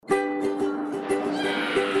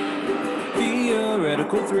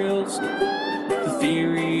Theoretical Thrills, the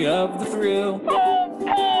theory of the thrill. Oh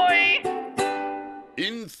boy!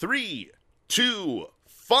 In 3, 2,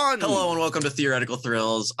 fun! Hello and welcome to Theoretical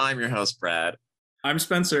Thrills. I'm your host, Brad. I'm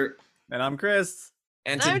Spencer. And I'm Chris.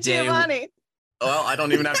 And I'm today, Giovanni. well, I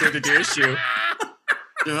don't even have to introduce you.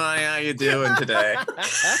 Giovanni, how you doing today?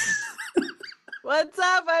 What's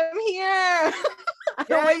up? I'm here. I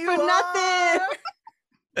don't wait for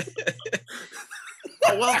nothing.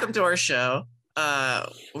 Well, welcome to our show.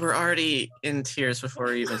 We're already in tears before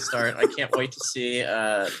we even start. I can't wait to see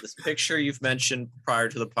this picture you've mentioned prior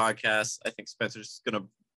to the podcast. I think Spencer's going to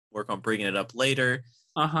work on bringing it up later.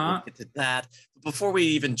 We'll get to that. But before we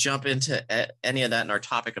even jump into any of that in our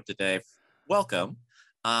topic of today, welcome.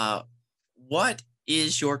 What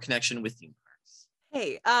is your connection with theme parks?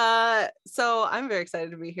 Hey, so I'm very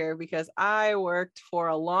excited to be here because I worked for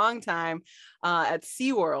a long time at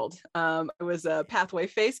SeaWorld. I was a Pathway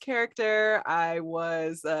Face character. I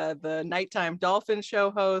was the nighttime dolphin show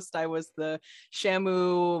host. I was the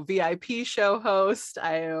Shamu VIP show host.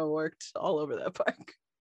 I worked all over that park.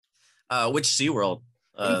 Which SeaWorld?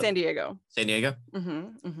 In San Diego. San Diego?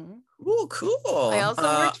 Mm-hmm, mm-hmm. Ooh, cool. I also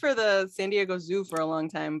worked for the San Diego Zoo for a long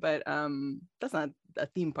time, but that's not a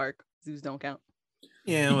theme park. Zoos don't count.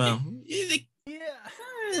 Yeah, well,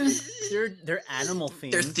 They're animal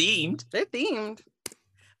themed. they're themed. They're themed.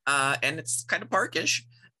 And it's kind of parkish.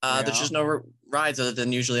 Yeah. There's just no rides other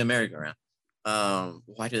than usually a merry-go-round.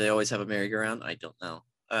 Why do they always have a merry-go-round? I don't know.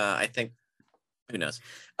 I think, who knows?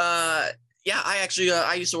 Yeah,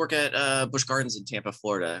 I used to work at Busch Gardens in Tampa,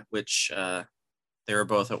 Florida, which they were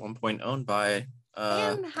both at one point owned by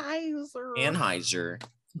Anheuser.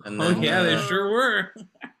 And then, They sure were.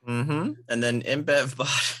 Mm-hmm. And then InBev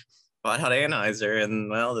bought out Anheuser, and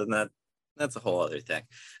well, then that's a whole other thing.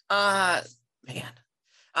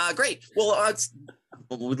 Great. Well,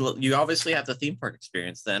 you obviously have the theme park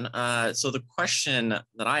experience then. So the question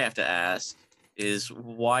that I have to ask is,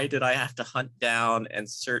 why did I have to hunt down and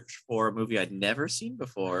search for a movie I'd never seen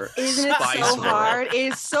before? Isn't it Spice so World. hard?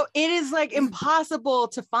 It is like impossible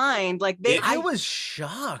to find. Like I was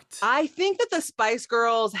shocked. I think that the Spice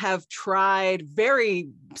Girls have tried very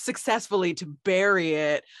successfully to bury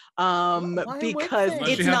it Why would because they? Unless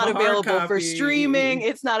it's you have not a hard available for copy. streaming.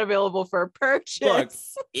 It's not available for purchase. Look,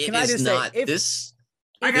 It Can I is just say, not if- this.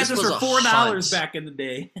 I got this was for a $4 hunt. back in the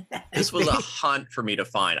day. This was a hunt for me to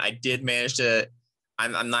find. I did manage to.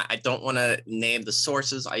 I don't want to name the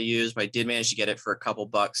sources I used, but I did manage to get it for a couple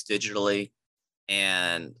bucks digitally,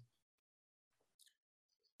 and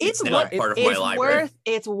It's now part of my library.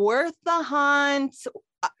 It's worth the hunt.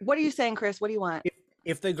 What are you saying, Chris? What do you want?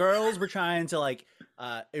 If the girls were trying to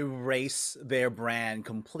erase their brand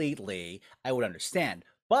completely, I would understand.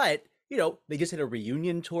 But they just had a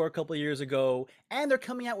reunion tour a couple of years ago, and they're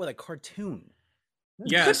coming out with a cartoon.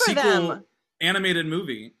 Yeah, Good for sequel them. animated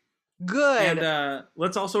movie. Good. And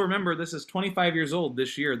let's also remember, this is 25 years old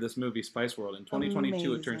this year, this movie, Spice World. In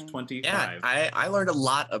 2022, it turns Amazing. 25. Yeah, I learned a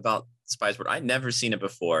lot about Spice World. I'd never seen it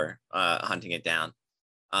before, hunting it down.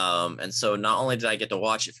 And so not only did I get to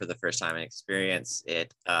watch it for the first time and experience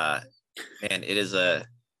it, man,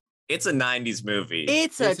 it's a 90s movie.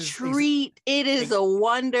 It's a This is treat. It is a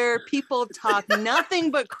wonder. People talk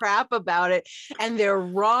nothing but crap about it, and they're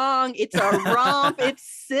wrong. It's a romp. It's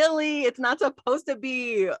silly. It's not supposed to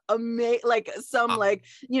be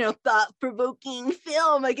thought-provoking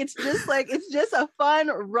film. Like it's just a fun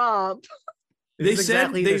romp. They This is said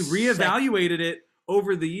exactly they the reevaluated it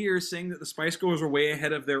over the years, saying that the Spice Girls were way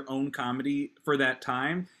ahead of their own comedy for that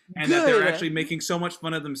time, and that they're Good. actually making so much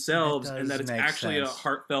fun of themselves, That and that does it's make actually a sense.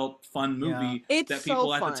 heartfelt, fun movie It's that so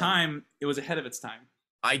people at fun. the time, it was ahead of its time.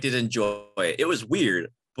 I did enjoy it. It was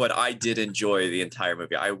weird, but I did enjoy the entire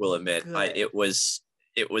movie. I will admit, Good. it was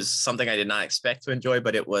something I did not expect to enjoy,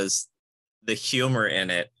 but it was the humor in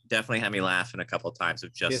it definitely had me laughing a couple of times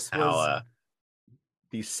of just This how. was-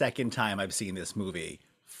 The second time I've seen this movie.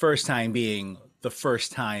 First time being the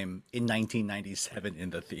first time in 1997 in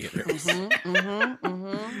the theaters. And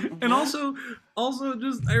also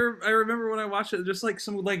just I remember when I watched it, just like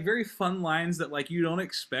some like very fun lines that like you don't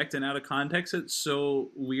expect, and out of context it's so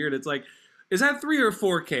weird. It's like, is that 3 or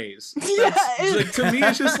 4Ks? Yeah, Like, to me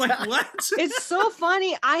it's just like, what? It's so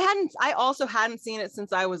funny. I also hadn't seen it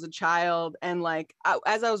since I was a child, and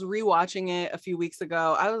as I was rewatching it a few weeks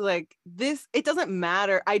ago, I was like, it doesn't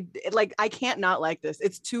matter. I can't not like this.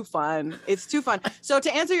 It's too fun. So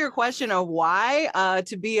to answer your question of why,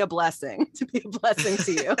 to be a blessing to you.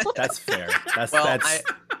 That's fair. That's Well,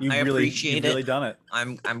 you've I really appreciate you've really it. done it.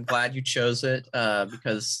 I'm glad you chose it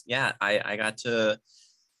because I got to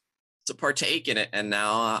partake in it, and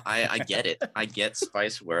now I get it. I get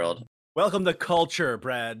Spice World. Welcome to culture,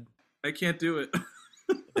 Brad. I can't do it.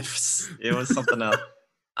 It was something else.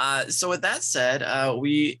 So with that said,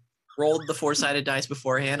 we rolled the 4-sided dice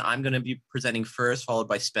beforehand. I'm going to be presenting first, followed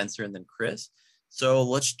by Spencer and then Chris. So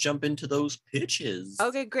let's jump into those pitches.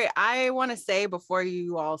 Okay, great. I want to say before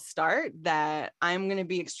you all start that I'm going to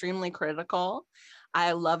be extremely critical.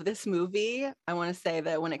 I love this movie. I want to say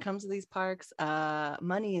that when it comes to these parks,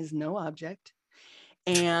 money is no object.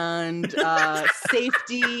 And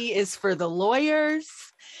safety is for the lawyers.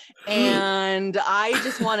 And I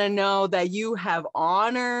just want to know that you have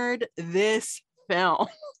honored this film.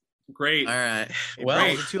 Great. All right. Hey, Well,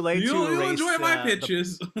 Brad, is it too late to You'll erase, enjoy my the-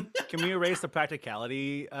 pitches. Can we erase the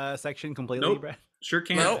practicality section completely, Nope. Brad? Sure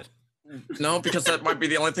can. Nope. No, because that might be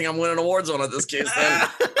the only thing I'm winning awards on at this case. Then.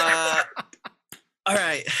 All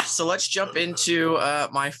right, so let's jump into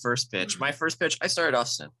my first pitch. My first pitch, I started off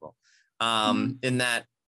simple, in that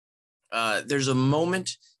there's a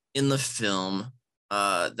moment in the film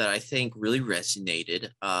that I think really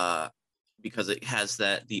resonated because it has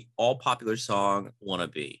the all popular song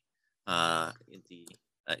 "Wannabe."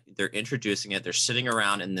 They're introducing it. They're sitting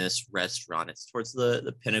around in this restaurant. It's towards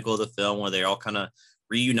the pinnacle of the film where they all kind of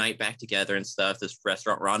reunite back together and stuff. This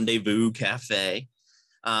restaurant, Rendezvous Cafe.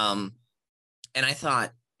 And I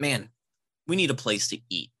thought, man, we need a place to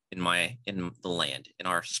eat in the land, in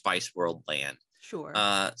our Spice World land. Sure.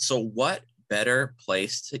 So what better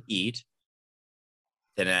place to eat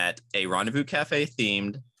than at a Rendezvous Cafe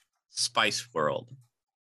themed Spice World?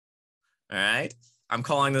 All right. I'm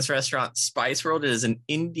calling this restaurant Spice World. It is an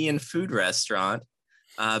Indian food restaurant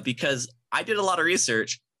because I did a lot of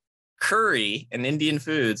research. Curry and Indian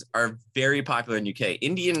foods are very popular in UK.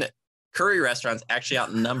 Indian curry restaurants actually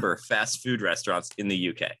outnumber fast food restaurants in the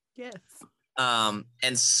UK. Yes.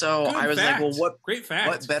 And so Good I was fact. like, well, Great fact.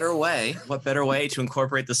 what better way to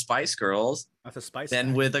incorporate the Spice Girls That's a spice. than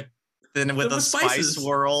fact. with a With Spice spices.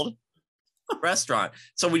 World restaurant?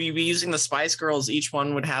 So we'd be using the Spice Girls. Each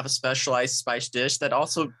one would have a specialized spice dish that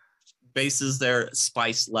also bases their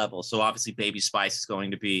spice level. So obviously Baby Spice is going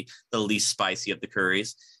to be the least spicy of the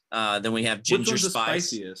curries. Then we have Which Ginger one's the Spice,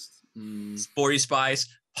 spiciest? Sporty Spice,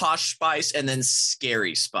 Posh Spice, and then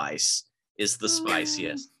Scary Spice is the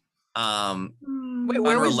spiciest. Wait,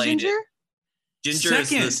 where was Unrelated. Ginger? Ginger is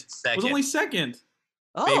the Second. It second. was only second.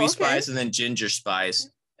 Oh, Baby okay. Spice and then Ginger Spice.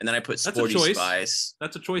 And then I put That's a Sporty choice. Spice.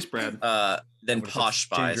 That's a choice, Brad. Then I would've put Posh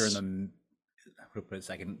Spice. Ginger in I would put it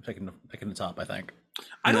second to the top, I think.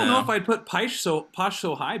 I don't know No. if I'd put posh so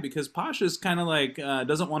high because posh is kind of like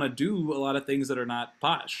doesn't want to do a lot of things that are not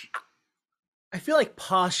posh. I feel like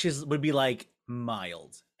posh would be like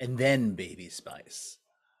mild and then Baby Spice.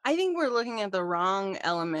 I think we're looking at the wrong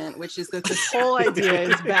element, which is that this whole idea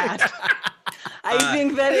is bad. I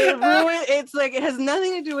think that it's like it has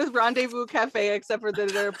nothing to do with Rendezvous Cafe except for that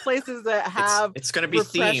there are places that have It's going to be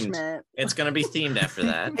themed. refreshment. It's going to be themed after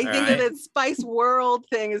that. I all think right? that that Spice World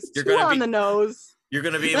thing is You're too gonna on be- the nose. You're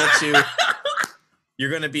going to be able to. You're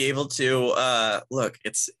going to be able to look.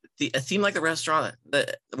 It's a theme like the restaurant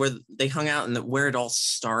where they hung out and where it all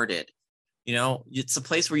started. You know, it's a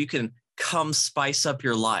place where you can come spice up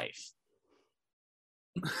your life.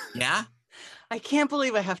 Yeah. I can't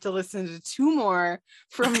believe I have to listen to two more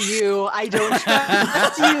from you. I don't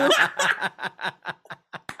trust you.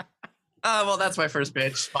 Well, that's my first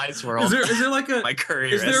pitch. Spice World. Is there like a my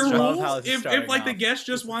curry is there a restaurant. Love how rule it's if starting like the off. guest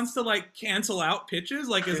just wants to like cancel out pitches?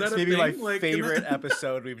 Like is It's that a maybe thing? my Like, can favorite that-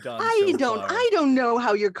 episode we've done. I so don't far. I don't know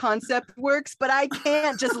how your concept works, but I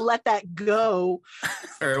can't just let that go.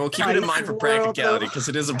 All right, we'll keep it in Spice mind for World, practicality though. because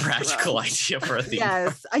it is a practical idea for a theme.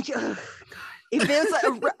 Yes. Ugh, God. If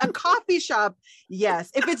it's a coffee shop, yes.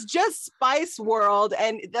 If it's just Spice World,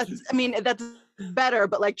 and that's better,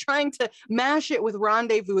 but like trying to mash it with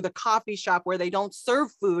Rendezvous, the coffee shop where they don't serve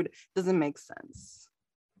food, doesn't make sense.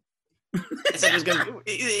 I said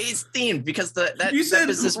it's themed because that You said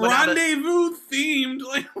business went out of, rendezvous themed,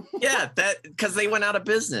 like yeah, that because they went out of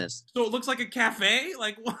business. so it looks like a cafe.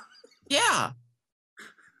 Like what? Yeah.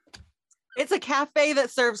 It's a cafe that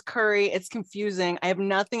serves curry. It's confusing. I have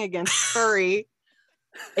nothing against curry,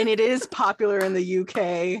 and it is popular in the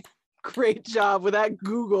UK. Great job with that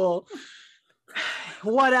Google.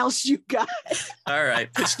 What else you got? All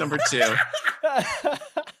right. Pitch number 2.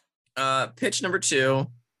 Pitch number 2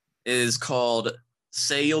 is called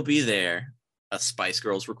 "Say You'll Be There," a Spice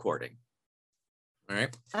Girls recording. All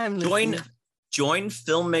right. I'm Join listening. Join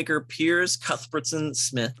filmmaker Piers Cuthbertson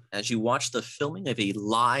Smith as you watch the filming of a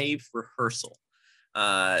live rehearsal.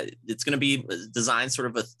 It's going to be designed sort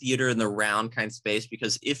of a theater in the round kind of space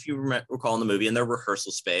because if you recall in the movie, in their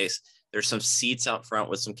rehearsal space, there's some seats out front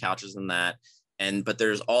with some couches and that. but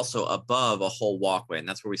there's also above a whole walkway, and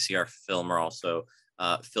that's where we see our film are also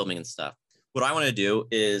filming and stuff. What I want to do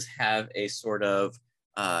is have a sort of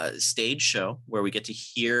stage show where we get to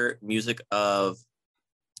hear music of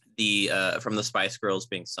the from the Spice Girls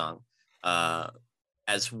being sung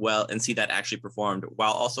as well, and see that actually performed,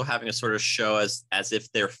 while also having a sort of show as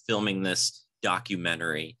if they're filming this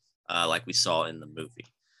documentary like we saw in the movie.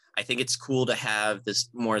 I think it's cool to have this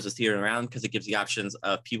more as a theater around, because it gives the options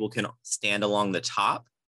of people can stand along the top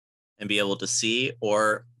and be able to see,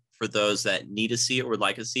 or for those that need to see it or would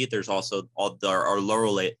like to see it, there's also our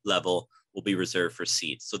lower level will be reserved for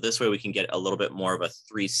seats. So this way we can get a little bit more of a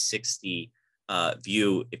 360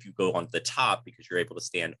 view if you go on the top, because you're able to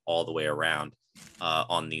stand all the way around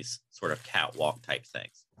on these sort of catwalk type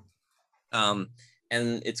things.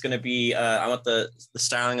 And it's going to be, I want the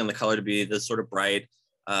styling and the color to be the sort of bright,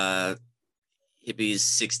 hippies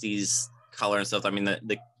 60s color and stuff. I mean,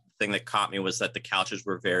 the thing that caught me was that the couches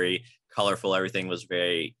were very colorful. Everything was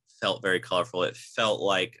felt very colorful. It felt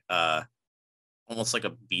like almost like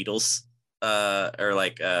a Beatles or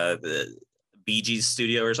like the Bee Gees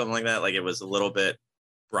studio or something like that. Like it was a little bit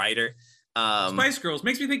brighter. Spice Girls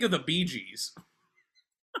makes me think of the Bee Gees.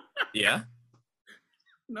 Yeah.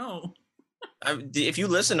 No. If you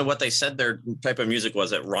listen to what they said their type of music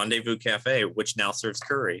was at Rendezvous Cafe, which now serves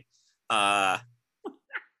curry, they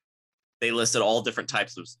listed all different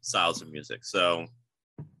types of styles of music. So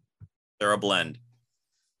they're a blend.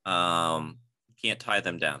 Can't tie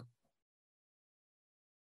them down.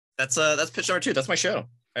 That's pitch number 2. That's my show. All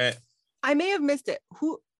right. I may have missed it.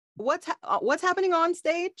 What's happening on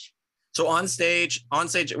stage? So on stage,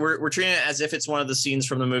 we're treating it as if it's one of the scenes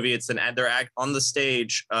from the movie. It's they're on the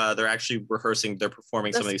stage. They're actually rehearsing. They're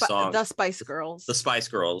performing some of these songs. The Spice Girls. The Spice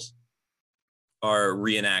Girls are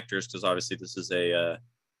reenactors, because obviously this is a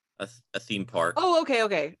theme park. Oh,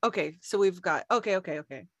 okay. So we've got okay.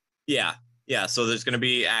 Yeah. So there's going to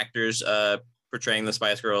be actors portraying the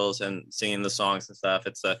Spice Girls and singing the songs and stuff.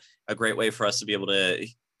 It's a great way for us to be able to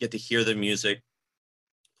get to hear the music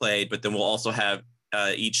played, but then we'll also have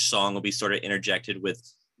each song will be sort of interjected with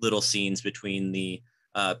little scenes between the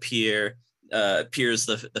Piers,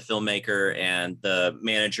 the filmmaker, and the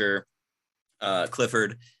manager,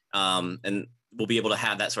 Clifford, and we'll be able to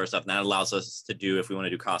have that sort of stuff. And that allows us to do, if we want to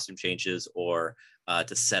do costume changes or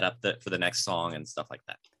to set up for the next song and stuff like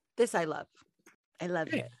that. This I love. I love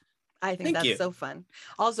Hey. it. I think Thank that's you. so fun.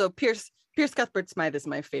 Also, Pierce Cuthbert Smythe is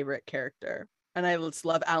my favorite character, and I just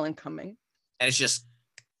love Alan Cumming. And it's just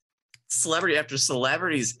celebrity after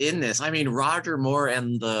celebrities in this. I mean, Roger Moore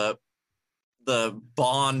and the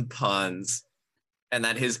Bond puns, and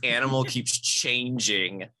that his animal keeps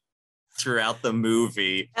changing throughout the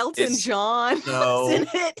movie. Elton John so- is in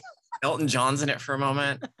it. Elton John's in it for a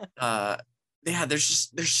moment. Yeah, there's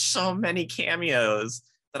so many cameos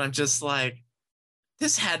that I'm just like,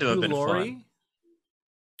 this had to have Hugh been Laurie, fun.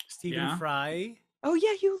 Stephen Yeah. Fry. Oh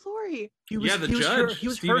yeah, Hugh Laurie. He was, Yeah, the he was judge, he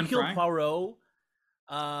was Stephen Hercule Fry. Poirot.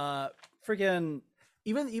 Freaking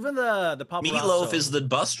even the paparazzo. Meatloaf is the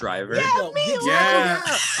bus driver. Yeah, No, Meatloaf. Yeah.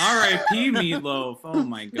 R.I.P. Meatloaf. Oh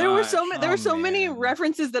my god. There were so many man.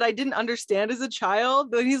 references that I didn't understand as a child.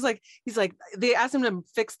 But he's like, they asked him to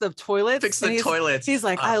fix the toilets. Fix and the he's, toilets. He's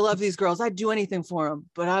like, I love these girls. I'd do anything for them,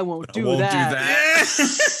 but I won't do won't do that.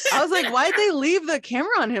 that. I was like, why'd they leave the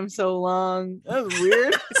camera on him so long? That was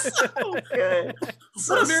weird. So good.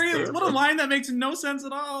 What a line that makes no sense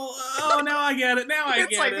at all. Oh, now I get it. Now I It's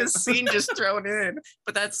get like it. a scene just thrown in.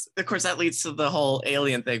 But that's, of course, that leads to the whole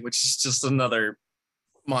alien thing, which is just another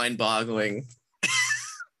mind-boggling.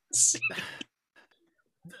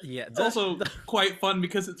 Yeah, It's also quite fun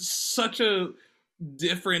because it's such a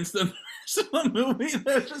difference than the rest of the movie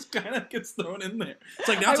that just kind of gets thrown in there. It's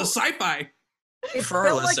like, now it's a sci-fi. For our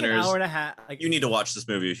felt like an listeners, hour and a half. Like, you need to watch this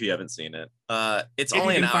movie if you haven't seen it. It's If you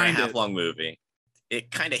only an can hour and a find half it. long movie. It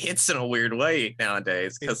kind of hits in a weird way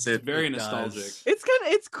nowadays because It's very it nostalgic. does. It's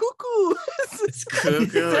cuckoo. it's cuckoo,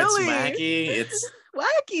 it's silly. wacky, it's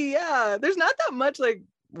Wacky, yeah. There's not that much like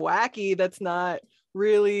wacky that's not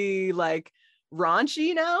really like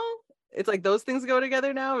raunchy now. It's like those things go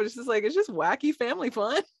together now. It's just wacky family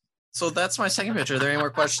fun. so that's my second picture. Are there any more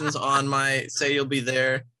questions on my Say You'll Be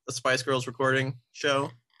There, the Spice Girls recording show?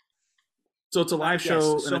 So it's a live yes,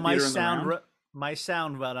 show in so a my theater in the sound round? my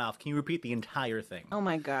sound went off. Can you repeat the entire thing? Oh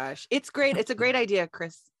my gosh. It's great. It's a great idea,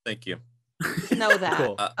 Chris. Thank you. Know that.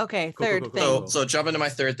 Cool. Okay, Cool, third cool, thing. cool. So jump into my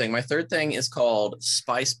third thing. My third thing is called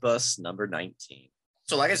Spice Bus number 19.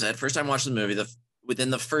 So like I said, first time watching the movie, within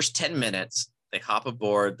the first 10 minutes, they hop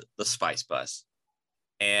aboard the Spice Bus.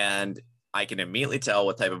 And I can immediately tell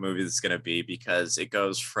what type of movie this is going to be because it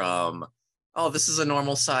goes from oh, this is a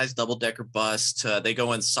normal size double-decker bus, to they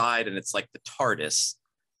go inside and it's like the TARDIS,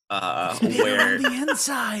 where on the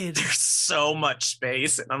inside. there's so much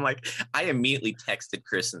space. And I'm like, I immediately texted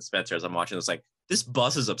Chris and Spencer as I'm watching. I was like, this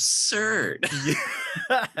bus is absurd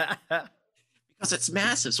because it's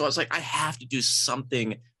massive. So I was like, I have to do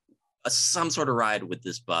something, some sort of ride with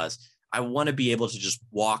this bus. I want to be able to just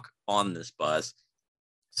walk on this bus.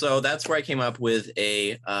 So that's where I came up with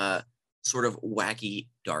a sort of wacky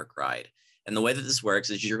dark ride. And the way that this works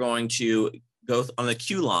is you're going to go on the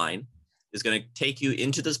queue line, is going to take you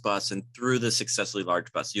into this bus and through the successfully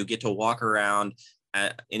large bus. You'll get to walk around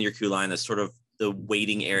in your queue line. That's sort of the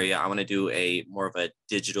waiting area. I want to do a more of a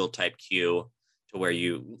digital type queue to where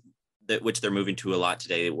which they're moving to a lot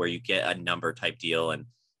today, where you get a number type deal and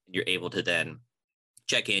you're able to then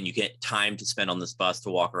check in. You get time to spend on this bus to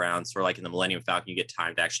walk around. Sort of like in the Millennium Falcon, you get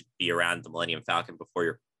time to actually be around the Millennium Falcon before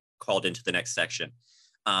you're called into the next section.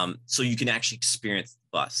 So you can actually experience the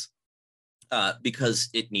bus because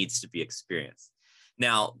it needs to be experienced.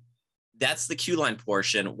 Now, that's the queue line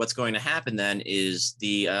portion. What's going to happen then is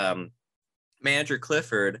the manager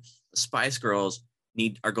Clifford, the Spice Girls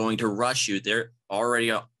are going to rush you. They're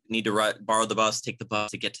already need to borrow the bus, take the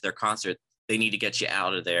bus to get to their concert. They need to get you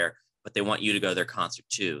out of there, but they want you to go to their concert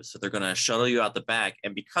too. So they're going to shuttle you out the back.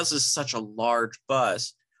 And because it's such a large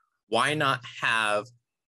bus, why not have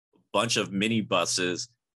a bunch of mini buses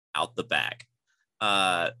out the back?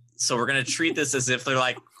 So we're going to treat this as if they're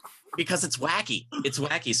like, because it's wacky. It's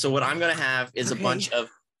wacky. So what I'm going to have is a bunch of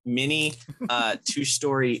mini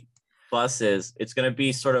 2-story buses. It's going to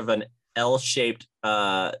be sort of an L-shaped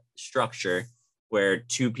structure where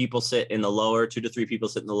 2 people sit in the lower, 2 to 3 people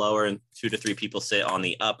sit in the lower, and 2 to 3 people sit on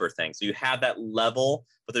the upper thing. So you have that level,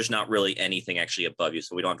 but there's not really anything actually above you.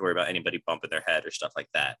 So we don't have to worry about anybody bumping their head or stuff like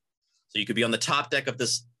that. So you could be on the top deck of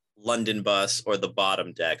this London bus or the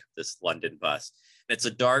bottom deck of this London bus. And it's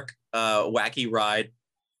a dark, wacky ride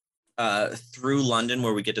through London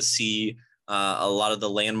where we get to see a lot of the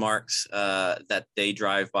landmarks that they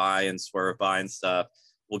drive by and swerve by and stuff.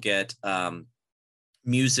 We'll get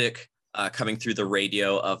music coming through the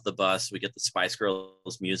radio of the bus. We get the Spice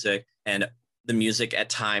Girls music, and the music at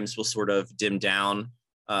times will sort of dim down,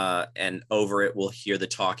 and over it we'll hear the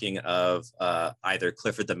talking of either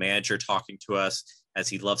Clifford the manager talking to us, as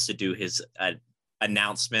he loves to do his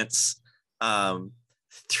announcements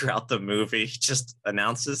throughout the movie. He just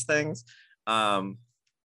announces things. So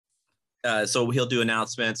he'll do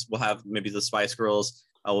announcements. We'll have maybe the Spice Girls.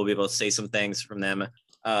 We'll be able to say some things from them.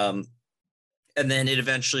 And then it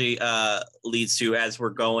eventually leads to, as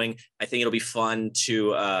we're going, I think it'll be fun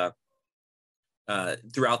to,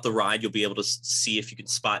 throughout the ride, you'll be able to see if you can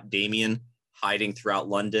spot Damien hiding throughout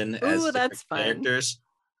London. Ooh, that's fun. Characters.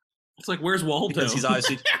 It's like, where's Waldo? Because he's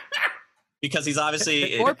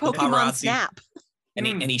obviously or Pokemon Snap. And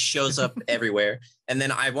he shows up everywhere. And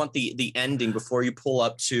then I want the ending before you pull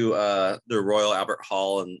up to the Royal Albert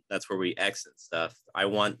Hall, and that's where we exit stuff. I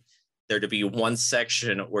want there to be one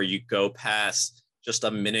section where you go past just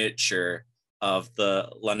a miniature of the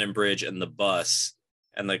London Bridge and the bus,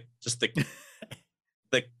 and the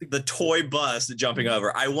toy bus jumping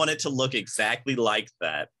over. I want it to look exactly like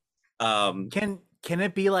that. Can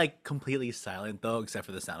it be like completely silent though, except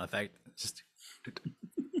for the sound effect? Just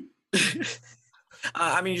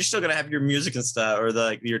I mean, you're still gonna have your music and stuff, or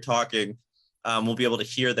you're talking. We'll be able to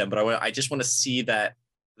hear them, but I just want to see that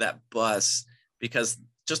bus, because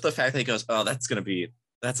just the fact that he goes, oh, that's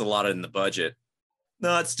a lot in the budget.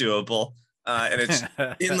 No, it's doable. And it's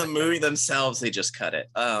in the movie themselves, they just cut it.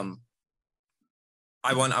 I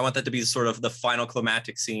want that to be sort of the final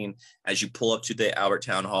climactic scene as you pull up to the Albert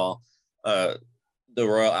Town Hall, the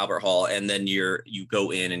Royal Albert Hall, and then you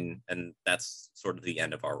go in and that's sort of the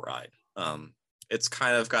end of our ride. It's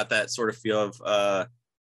kind of got that sort of feel of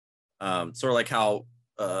sort of like how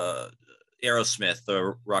Aerosmith,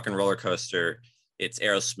 the Rock and Roller Coaster, it's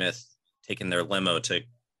Aerosmith taking their limo to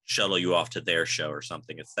shuttle you off to their show or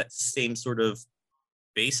something. It's that same sort of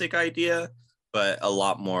basic idea, but a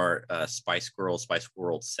lot more Spice World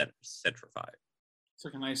centrified. It's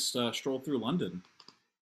like a nice stroll through London,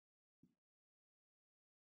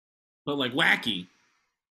 but like wacky.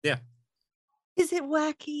 Yeah. Is it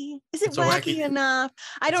wacky? Is it wacky enough?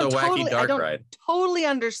 I don't totally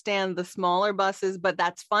understand the smaller buses, but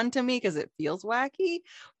that's fun to me because it feels wacky.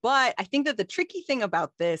 But I think that the tricky thing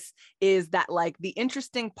about this is that like the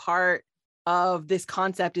interesting part of this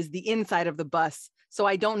concept is the inside of the bus. So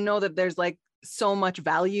I don't know that there's like so much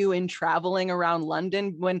value in traveling around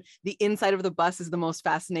London when the inside of the bus is the most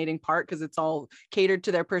fascinating part because it's all catered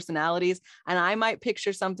to their personalities. And I might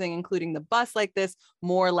picture something including the bus like this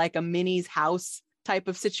more like a Minnie's house type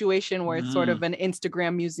of situation where it's sort of an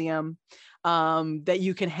Instagram museum that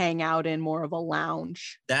you can hang out in, more of a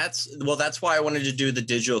lounge. That's why I wanted to do the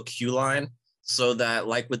digital queue line, so that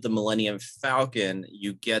like with the Millennium Falcon,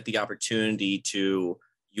 you get the opportunity to,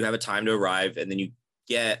 you have a time to arrive, and then you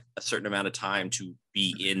get a certain amount of time to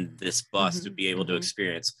be in this bus to be able to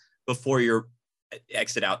experience before you're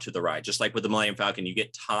exit out to the ride. Just like with the Millennium Falcon, you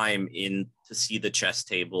get time in to see the chess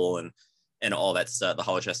table and all that stuff, the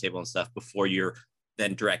holo chess table and stuff, before you're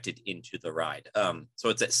then directed into the ride. So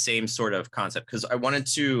it's that same sort of concept, because I wanted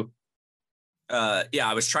to,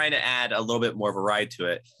 I was trying to add a little bit more of a ride to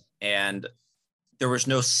it, and there was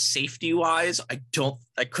no safety wise. I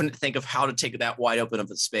couldn't think of how to take that wide open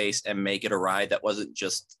of a space and make it a ride that wasn't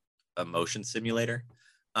just a motion simulator.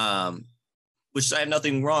 Which I have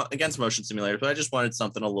nothing wrong against motion simulators, but I just wanted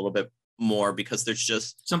something a little bit more, because there's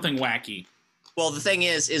just something wacky. Well, the thing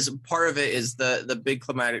is part of it is the big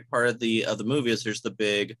climatic part of the movie is there's the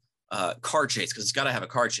big car chase, because it's got to have a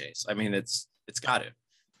car chase. I mean, it's got to.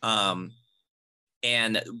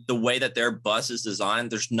 And the way that their bus is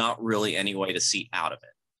designed, there's not really any way to see out of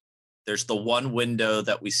it. There's the one window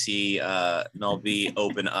that we see Mel B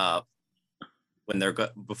open up when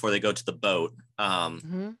before they go to the boat.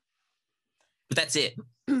 But that's it.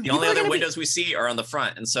 The only other windows we see are on the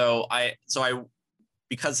front. And so I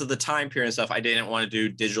because of the time period and stuff, I didn't want to do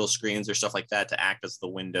digital screens or stuff like that to act as the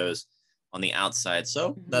windows on the outside.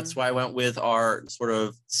 So that's why I went with our sort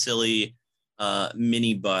of silly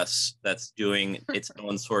mini bus that's doing its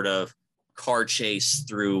own sort of car chase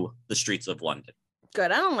through the streets of London.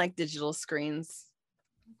 Good. I don't like digital screens.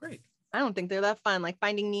 Great. I don't think they're that fun. Like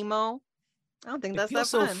Finding Nemo. I don't think that's that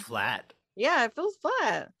so fun. flat. Yeah, it feels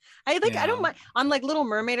flat. I don't mind on like Little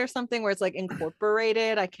Mermaid or something where it's like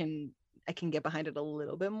incorporated. I can get behind it a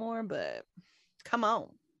little bit more, but come on.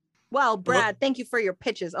 Well, Brad, thank you for your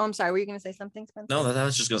pitches. Oh, I'm sorry. Were you going to say something, Spencer? No, I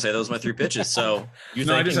was just going to say those are my 3 pitches. So you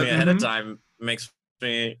thanking me ahead of time makes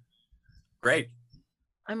me great.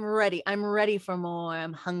 I'm ready. I'm ready for more.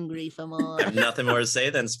 I'm hungry for more. I have nothing more to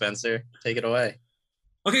say then, Spencer. Take it away.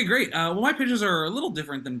 Okay, great. Well, my pitches are a little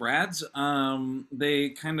different than Brad's. They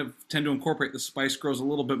kind of tend to incorporate the Spice Girls a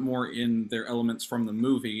little bit more in their elements from the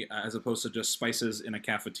movie, as opposed to just spices in a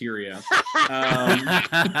cafeteria.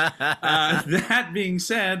 That being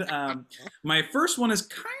said, my first one is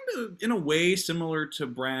kind of, in a way, similar to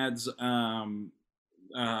Brad's.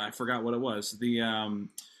 I forgot what it was.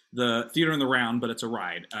 The Theater in the Round, but it's a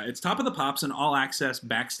ride. It's Top of the Pops, an all-access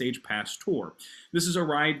backstage pass tour. This is a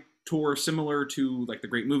ride tour similar to like the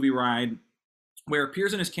Great Movie Ride, where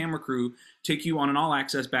Piers and his camera crew take you on an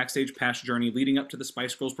all-access backstage pass journey leading up to the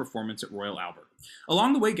Spice Girls performance at Royal Albert.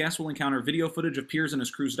 Along the way, guests will encounter video footage of Piers and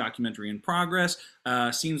his crew's documentary in progress,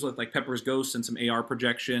 scenes with like Pepper's ghosts and some AR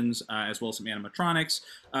projections, as well as some animatronics.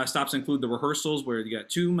 Stops include the rehearsals where you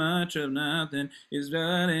got Too Much of Nothing Is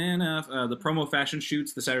Not Enough, the promo fashion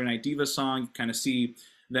shoots, the Saturday Night Diva song, you kind of see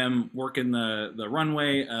them working the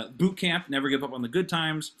runway, boot camp, Never Give Up on the Good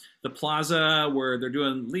Times, the plaza where they're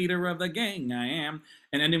doing Leader of the Gang I Am,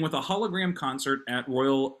 and ending with a hologram concert at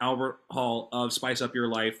Royal Albert Hall of Spice Up Your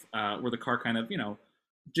Life, where the car kind of,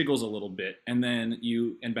 jiggles a little bit, and then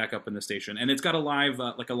you end back up in the station. And it's got a live,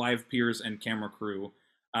 live Piers and camera crew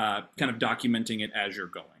kind of documenting it as you're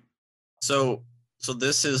going. So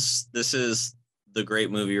this is the Great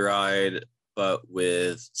Movie Ride, but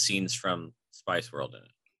with scenes from Spice World in it.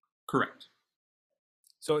 Correct.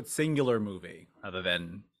 So it's singular movie rather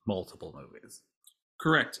than multiple movies.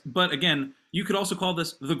 Correct. But again, you could also call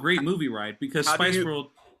this the Great Movie Ride because Spice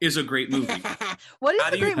World is a great movie. What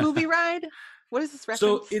is the Great Movie Ride? What is this reference?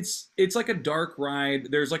 So it's like a dark ride.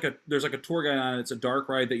 There's like a tour guide on it. It's a dark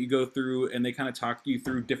ride that you go through, and they kind of talk you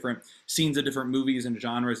through different scenes of different movies and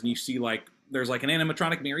genres, and you see like there's like an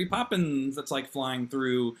animatronic Mary Poppins that's like flying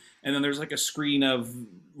through, and then there's like a screen of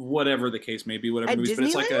whatever the case may be, whatever movies. But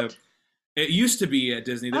it's like it used to be at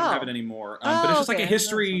Disney. They don't have it anymore. But it's just like a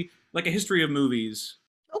history of movies.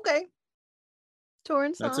 Okay.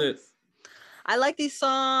 Touring songs. That's it. I like these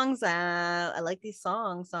songs. So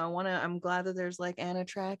I'm glad that there's like an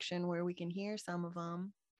attraction where we can hear some of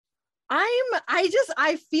them.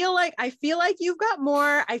 I feel like you've got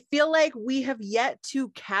more. I feel like we have yet to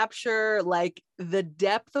capture like the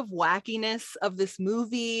depth of wackiness of this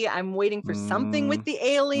movie. I'm waiting for something with the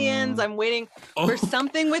aliens. I'm waiting for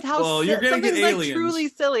something with how you're gonna something's get like aliens. Truly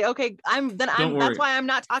silly. Okay, that's why I'm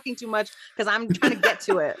not talking too much because I'm trying to get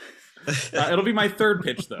to it. It'll be my third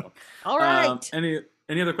pitch though. All right. Any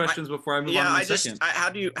other questions before I move on to the second? How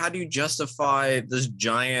do you justify this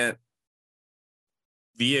giant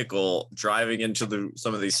vehicle driving into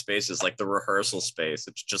some of these spaces, like the rehearsal space?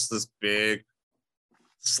 It's just this big,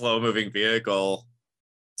 slow-moving vehicle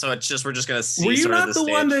So it's just we're just gonna see. Were you sort of not the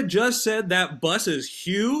one stage. that just said that bus is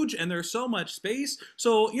huge and there's so much space?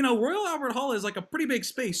 So, Royal Albert Hall is like a pretty big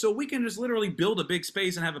space. So we can just literally build a big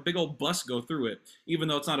space and have a big old bus go through it, even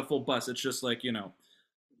though it's not a full bus. It's just like,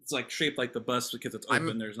 it's like shaped like the bus because it's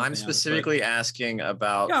open. There's nothing I'm specifically asking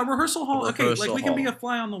about rehearsal hall. Okay, like rehearsal we can be a hall.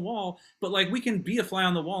 fly on the wall, but like we can be a fly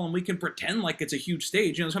on the wall and we can pretend like it's a huge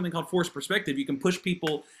stage. There's something called forced perspective. You can push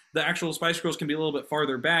people. The actual Spice Girls can be a little bit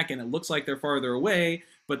farther back, and it looks like they're farther away,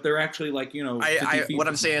 but they're actually like 50 feet What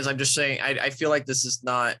I'm from- saying is, I'm just saying, I feel like this is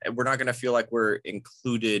not. We're not going to feel like we're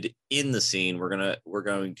included in the scene. We're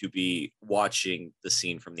going to be watching the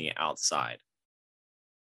scene from the outside.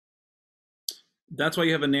 That's why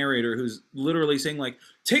you have a narrator who's literally saying like,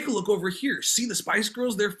 take a look over here. See the Spice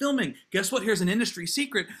Girls? They're filming. Guess what? Here's an industry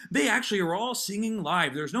secret. They actually are all singing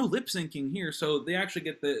live. There's no lip syncing here. So they actually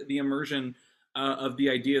get the immersion of the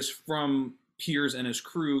ideas from Piers and his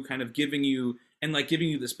crew kind of giving you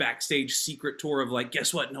this backstage secret tour of like,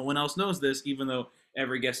 guess what? No one else knows this, even though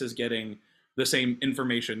every guest is getting the same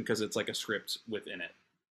information because it's like a script within it.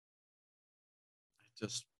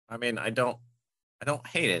 I don't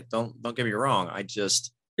hate it. Don't get me wrong. It's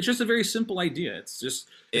just a very simple idea. It's just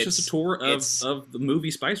a tour of the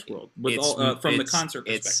movie Spice World with all from the concert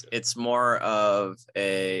perspective. It's more of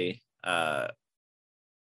a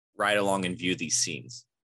ride along and view these scenes.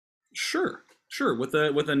 Sure, with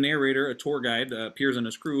a narrator, a tour guide, Piers and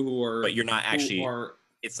his crew who are. But you're not actually.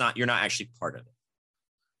 You're not actually part of it.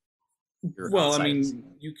 Well, I mean,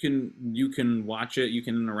 you can watch it, you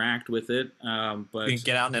can interact with it, but you can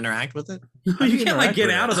get out and interact with it. you can't like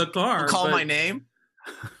get out of the car. Call my name.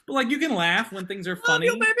 But like you can laugh when things are funny.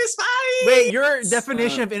 Love you, baby Spice! Wait, your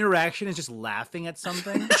definition of interaction is just laughing at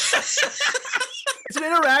something? It's an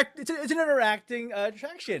interacting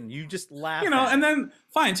attraction. You just laugh. And then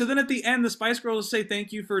fine. So then at the end, the Spice Girls say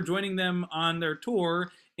thank you for joining them on their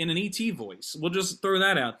tour in an ET voice. We'll just throw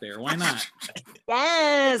that out there. Why not?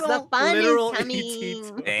 Yes, It's the all fun literal is coming.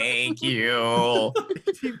 ET. Thank you.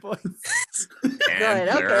 ET voice. Good.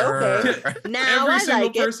 Okay. Now Every I single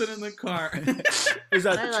like person in the car. There's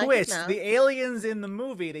a I like it twist. now. The aliens in the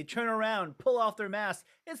movie, they turn around, pull off their masks.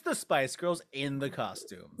 It's the Spice Girls in the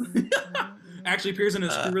costume. Actually, Piers and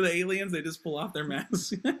his crew are the aliens. They just pull off their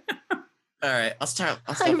masks. All right, I'll stop.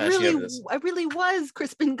 I This. really was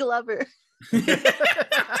Crispin Glover. So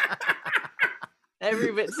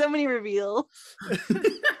many reveals.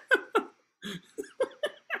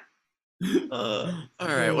 All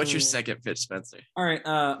right, what's your second pitch, Spencer? All right,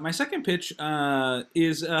 my second pitch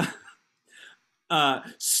is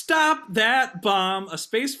Stop That Bomb, a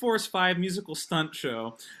Space Force 5 musical stunt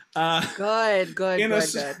show. Good.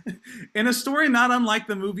 In a story not unlike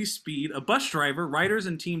the movie Speed, a bus driver, writers,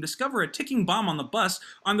 and team discover a ticking bomb on the bus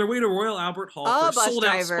on their way to Royal Albert Hall for a bus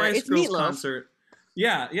sold-out driver. Spice It's Girls Meatloaf. concert.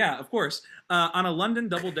 Yeah, of course. On a London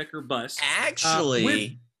double-decker bus.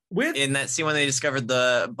 Actually, with in that scene when they discovered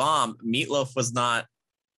the bomb, Meatloaf was not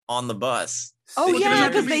on the bus. Oh, Well, yeah,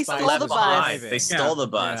 because because they Spice stole Left the behind. bus. They stole the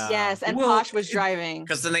bus. Yeah. Yes, and Well, Posh was driving.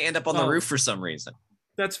 Because then they end up on the Oh. roof for some reason.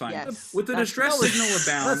 That's fine. Yes, With the that's- distress signal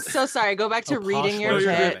abound. So sorry, go back to Oh, Posh reading your was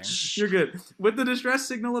driving. pitch. You're good. With the distress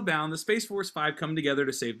signal abound, the Space Force 5 come together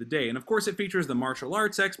to save the day. And of course, it features the martial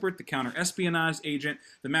arts expert, the counter-espionage agent,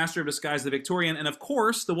 the master of disguise, the Victorian, and of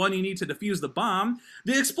course, the one you need to defuse the bomb,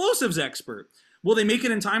 the explosives expert. Will they make it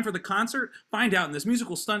in time for the concert? Find out in this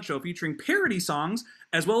musical stunt show featuring parody songs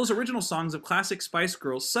as well as original songs of classic Spice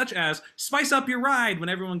Girls, such as Spice Up Your Ride. When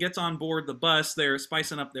everyone gets on board the bus, they're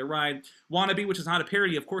spicing up their ride. Wannabe, which is not a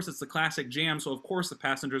parody. Of course, it's the classic jam, so of course the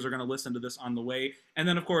passengers are going to listen to this on the way. And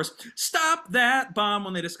then, of course, Stop That Bomb.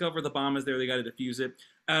 When they discover the bomb is there, they got to defuse it.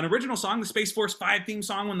 An original song, the Space Force 5 theme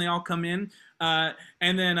song when they all come in. And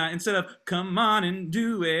then instead of come on and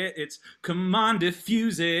do it, it's come on,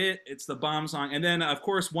 diffuse it. It's the bomb song. And then, of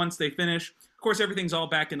course, once they finish, of course, everything's all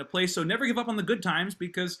back into place. So never give up on the good times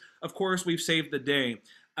because, of course, we've saved the day.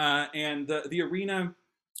 And the arena,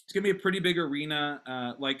 it's going to be a pretty big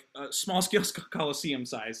arena, like a small-scale Coliseum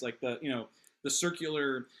size, like the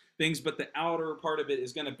circular things, but the outer part of it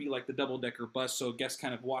is going to be like the double-decker bus, so guests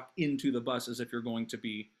kind of walk into the bus as if you're going to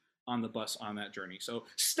be on the bus on that journey. So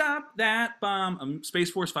Stop That Bomb, a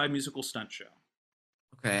Space Force 5 musical stunt show.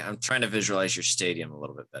 Okay, I'm trying to visualize your stadium a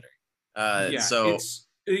little bit better. Yeah, So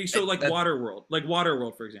like that-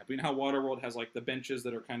 Waterworld, for example. You know how Waterworld has like the benches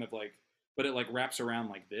that are kind of like, but it like wraps around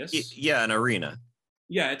like this. yeah, an arena.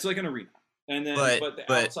 Yeah, it's like an arena, and then But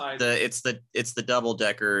the outside. it's the double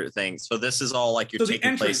decker thing. So this is all like you're So the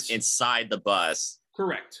taking place entrance- inside the bus.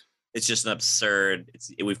 Correct. It's just an absurd.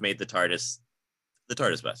 We've made the TARDIS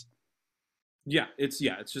bus. Yeah, it's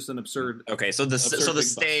just an absurd. Okay, so the Absurd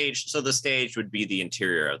big the stage would be the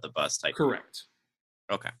interior of the bus type. Correct.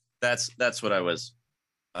 Okay, that's what I was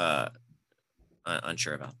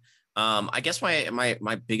unsure about. I guess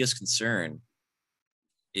my biggest concern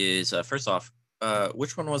is first off,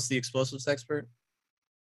 which one was the explosives expert?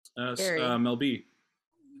 Mel B.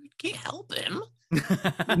 Can't help him.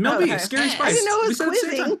 Mel B. Okay. Scary I Spice. didn't know it We was said at the same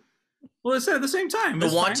quizzing. time. Well, it said at the same time. The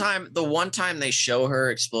It's one fine. time they show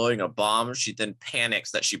her exploding a bomb, she then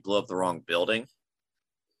panics that she blew up the wrong building.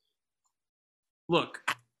 Look,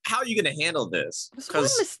 How are you going to handle this? It was one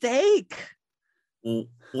mistake. Well,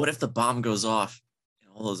 what if the bomb goes off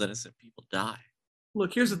and all those innocent people die?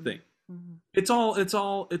 look. Here's the thing. Mhm. It's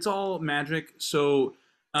all magic. So,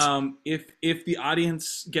 if the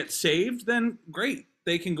audience gets saved, then great.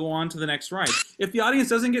 They can go on to the next ride. If the audience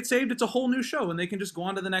doesn't get saved, it's a whole new show, and they can just go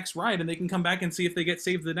on to the next ride, and they can come back and see if they get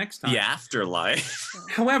saved the next time. The afterlife.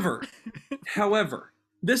 However,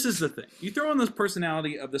 this is the thing. You throw in the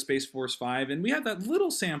personality of the Space Force 5, and we have that little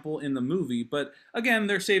sample in the movie, but again,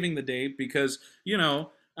 they're saving the day because,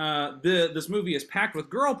 this movie is packed with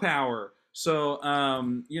girl power. So,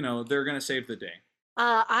 they're going to save the day.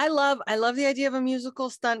 I love the idea of a musical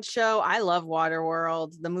stunt show. I love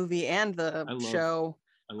Waterworld, the movie and the show.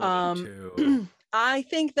 I love it. Too. I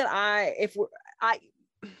think that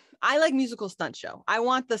I like musical stunt show. I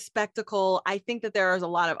want the spectacle. I think that there is a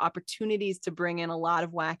lot of opportunities to bring in a lot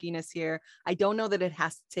of wackiness here. I don't know that it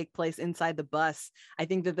has to take place inside the bus. I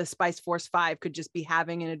think that the Spice Force 5 could just be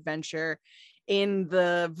having an adventure in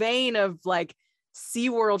the vein of like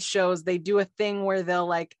SeaWorld shows. They do a thing where they'll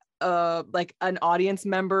like an audience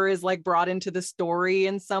member is like brought into the story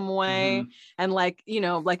in some way. And like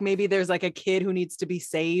maybe there's like a kid who needs to be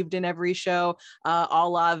saved in every show, a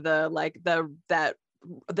la the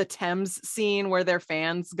Thames scene where their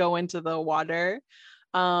fans go into the water.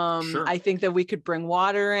 Sure. I think that we could bring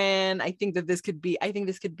water in. I think this could be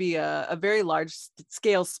a very large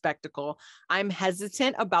scale spectacle. I'm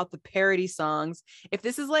hesitant about the parody songs. If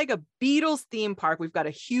this is like a Beatles theme park, we've got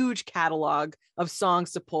a huge catalog of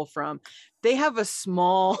songs to pull from. They have a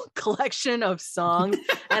small collection of songs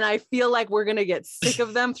and I feel like we're going to get sick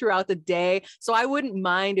of them throughout the day. So I wouldn't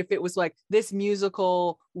mind if it was like this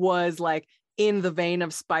musical was like in the vein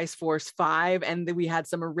of Spice Force 5 and then we had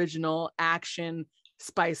some original action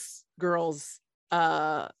Spice Girls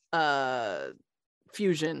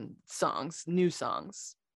fusion songs, new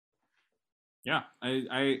songs. Yeah,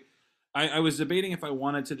 I was debating if I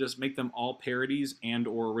wanted to just make them all parodies and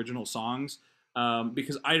or original songs,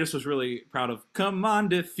 because I just was really proud of "Come On,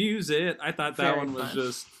 Diffuse It." I thought that Very one was fun.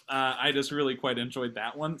 just I just really quite enjoyed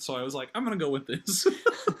that one, so I was like, I'm gonna go with this.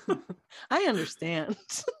 I understand.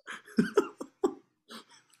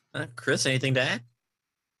 Chris, anything to add?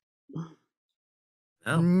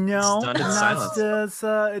 No, Stunned in not, silence.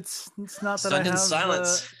 it's not that Stunned I in have.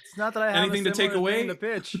 silence. It's not that I have Anything a to take similar thing away? to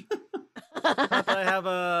pitch. Not that I have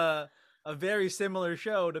a very similar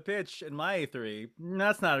show to pitch in my E3.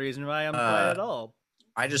 That's not a reason why I'm quiet at all.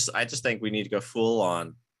 I just think we need to go full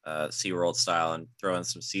on SeaWorld style and throw in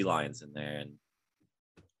some sea lions in there, and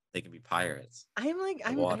they can be pirates. I'm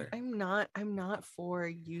not for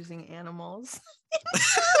using animals.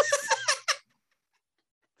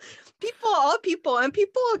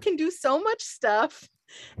 People can do so much stuff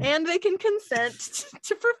and they can consent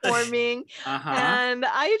to performing. And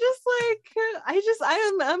I'm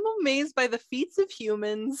amazed by the feats of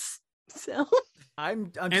humans. So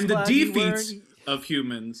I'm And just the glad you defeats weren't- of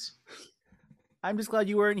humans. I'm just glad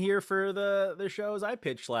you weren't here for the shows I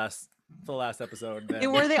pitched for the last episode.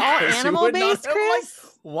 Then. were they all Because you animal would not based, have Chris?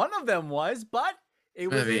 liked- one of them was, but it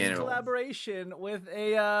was Maybe in animal. collaboration with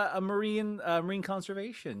a marine marine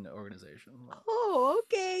conservation. Oh,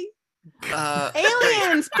 okay. Uh,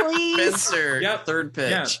 Aliens, please. Spencer, Yep. third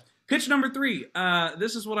pitch. Yeah. Pitch number 3.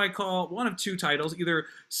 This is what I call one of two titles, either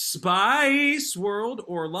Spice World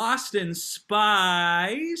or Lost in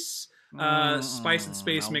Spice. Spice and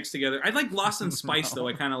space no. mixed together. I like Lost in Spice though.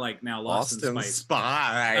 I kind of like now Lost, in Spice.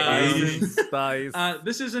 Spice. Spice.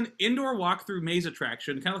 This is an indoor walk-through maze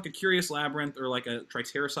attraction, kind of like a Curious Labyrinth or like a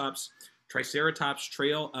Triceratops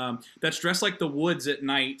trail that's dressed like the woods at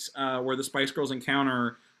night, where the Spice Girls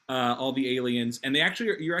encounter all the aliens, and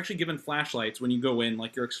you're actually given flashlights when you go in,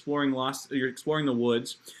 like you're exploring the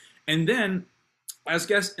woods, and then as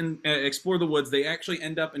guests explore the woods, they actually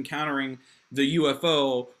end up encountering the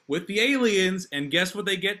UFO with the aliens, and guess what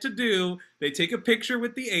they get to do? They take a picture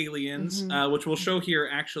with the aliens, which we'll show here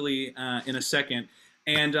actually in a second.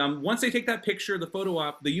 And once they take that picture, the photo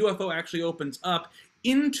op, the UFO actually opens up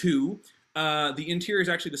into the interior is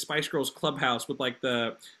actually the Spice Girls clubhouse with like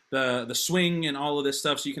the swing and all of this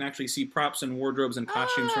stuff, so you can actually see props and wardrobes and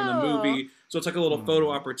costumes from the movie. So it's like a little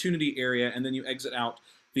photo opportunity area, and then you exit out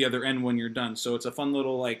the other end when you're done. So it's a fun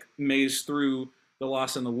little like maze through the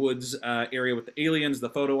Lost in the Woods area with the aliens, the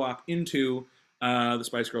photo op into the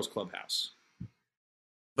Spice Girls clubhouse.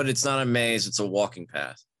 But it's not a maze; it's a walking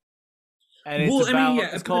path. And it's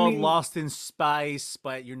it's called Lost in Spice,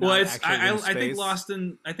 but you're not actually in space.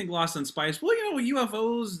 I think Lost in Spice. Well, you know,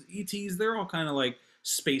 UFOs, ETs, they're all kind of like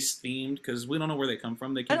space themed because we don't know where they come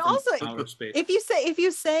from. They come from outer space. If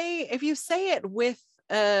you say it with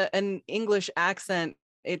an English accent,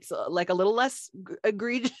 it's like a little less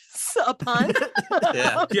egregious a pun.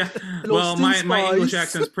 Yeah. Well, my English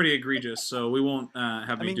accent's pretty egregious, so we won't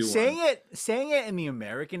have me do one. Saying it in the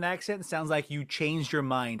American accent sounds like you changed your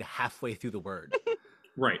mind halfway through the word.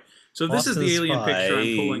 Right. So this is the alien picture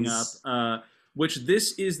I'm pulling up, which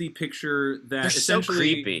this is the picture that They're essentially so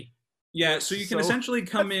creepy. Yeah, so you can essentially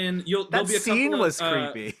come in. That scene was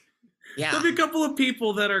creepy. Yeah. There'll be a couple of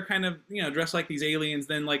people that are kind of, dressed like these aliens.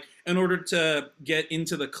 Then, like, in order to get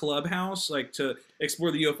into the clubhouse, like to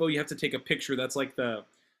explore the UFO, you have to take a picture. That's like the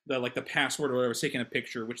password or whatever, taking a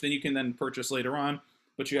picture, which then you can then purchase later on.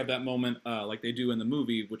 But you have that moment like they do in the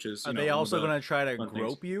movie, which is. Are they also going to try to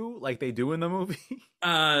grope you like they do in the movie?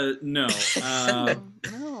 No.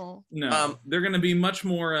 No. They're going to be much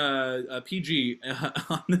more PG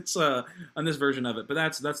on this version of it. But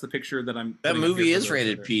that's the picture that I'm. That movie is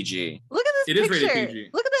rated PG. Look at this picture. It is rated PG.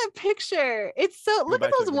 Look at that picture. It's so. Look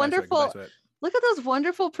at those wonderful. Look at those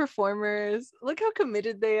wonderful performers. Look how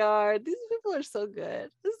committed they are. These people are so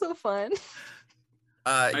good. This is so fun.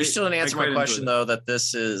 You still didn't answer my question, though, that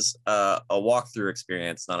this is a walkthrough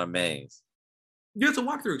experience, not a maze. Yeah, it's a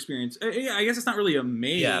walkthrough experience. Yeah, I guess it's not really a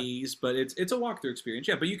maze, but it's a walkthrough experience.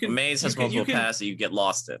 Yeah, but you can. A maze has multiple paths that you get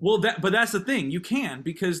lost in. Well, but that's the thing. You can,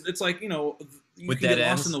 because it's like, you with can dead get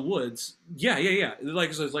ends? lost in the woods. Yeah.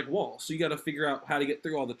 Like so it's like walls, so you got to figure out how to get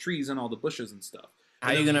through all the trees and all the bushes and stuff. How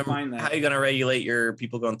are you gonna regulate your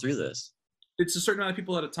people going through this? It's a certain amount of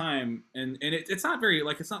people at a time, and it's not very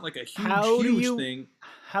it's not like a huge thing.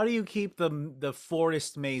 How do you keep the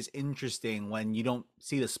forest maze interesting when you don't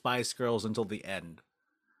see the Spice Girls until the end?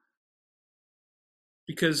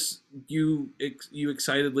 Because you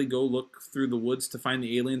excitedly go look through the woods to find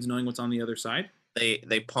the aliens, knowing what's on the other side.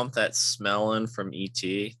 They pump that smell in from ET,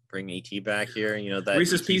 bring ET back here. That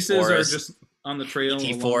Reese's ET Pieces forest, are just on the trail.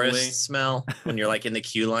 ET forest smell when you're like in the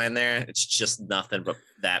queue line there. It's just nothing but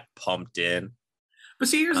that pumped in. But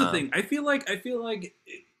see, here's the thing. I feel like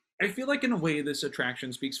in a way this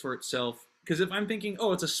attraction speaks for itself. Because if I'm thinking,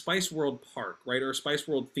 oh, it's a Spice World park, right, or a Spice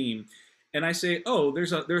World theme, and I say, oh,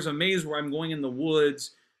 there's a maze where I'm going in the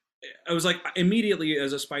woods, I was like, immediately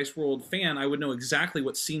as a Spice World fan, I would know exactly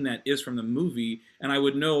what scene that is from the movie, and I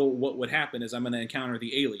would know what would happen is I'm going to encounter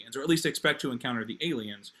the aliens, or at least expect to encounter the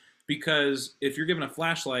aliens. Because if you're given a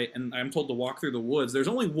flashlight and I'm told to walk through the woods, there's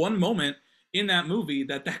only one moment in that movie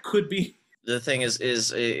that could be. The thing is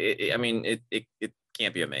it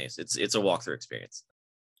can't be a maze. It's a walkthrough experience.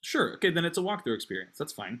 Sure. Okay, then it's a walkthrough experience.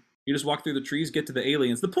 That's fine. You just walk through the trees, get to the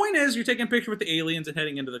aliens. The point is, you're taking a picture with the aliens and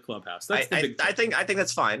heading into the clubhouse. That's the big thing. I think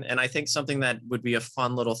that's fine, and I think something that would be a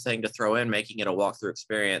fun little thing to throw in, making it a walkthrough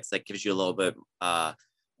experience that gives you a little bit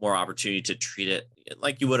more opportunity to treat it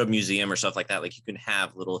like you would a museum or stuff like that. Like you can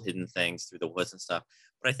have little hidden things through the woods and stuff.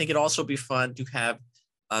 But I think it'd also be fun to have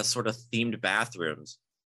sort of themed bathrooms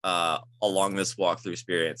along this walkthrough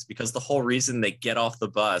experience, because the whole reason they get off the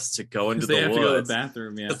bus to go into the woods, to go to the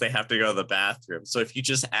bathroom, because they have to go to the bathroom. So if you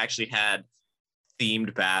just actually had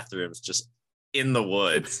themed bathrooms just in the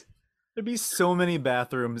woods, there'd be so many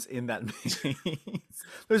bathrooms in that maze.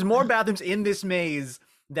 There's more bathrooms in this maze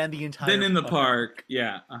than the entire than in the park.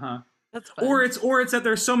 Yeah, That's fun. Or it's that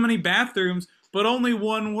there's so many bathrooms, but only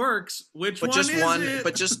one works. Which one is it?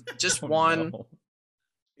 But just one.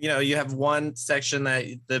 No. You have one section that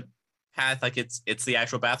the path, like it's the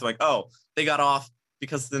actual bathroom. Like, oh, they got off,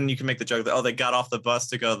 because then you can make the joke that, oh, they got off the bus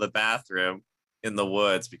to go to the bathroom in the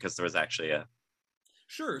woods because there was actually a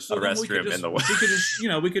restroom in the woods.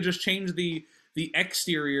 We could just change the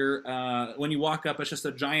exterior. When you walk up, it's just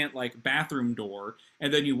a giant like bathroom door,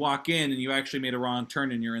 and then you walk in and you actually made a wrong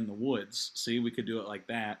turn and you're in the woods. See, we could do it like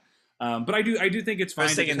that. But I do think it's fine. I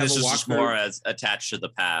was thinking this is just more as attached to the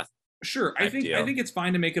path. Sure, I think it's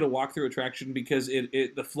fine to make it a walkthrough attraction, because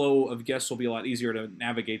the flow of guests will be a lot easier to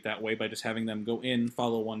navigate that way by just having them go in,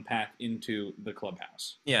 follow one path into the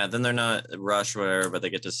clubhouse. Yeah, then they're not rushed or whatever, but they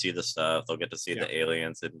get to see the stuff. They'll get to see the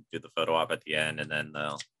aliens and do the photo op at the end, and then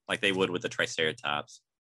they'll, like they would with the Triceratops,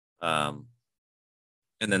 and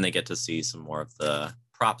then they get to see some more of the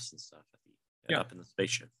props and stuff at Yeah. up in the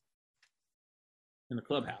spaceship. In the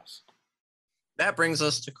clubhouse. That brings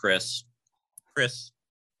us to Chris. Chris,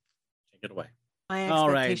 take it away. My All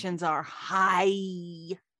right. expectations are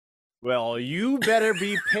high. Well, you better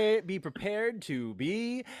be prepared to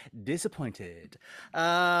be disappointed.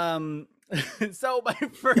 So my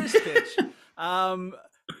first pitch, I'm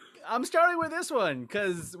starting with this one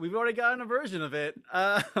because we've already gotten a version of it.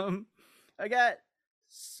 I got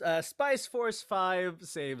Spice Force 5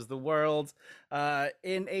 saves the world.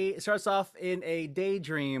 Starts off in a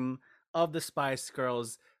daydream of the Spice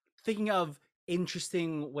Girls, thinking of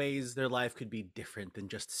interesting ways their life could be different than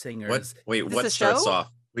just singers. What starts off?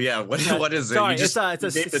 Yeah, what is it? Sorry, it's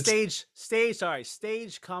a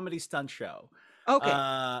stage comedy stunt show.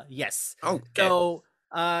 Okay. Yes. Okay. So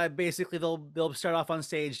basically they'll start off on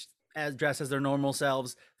stage as dressed as their normal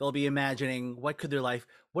selves. They'll be imagining what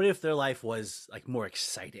if their life was like more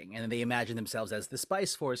exciting, and then they imagine themselves as the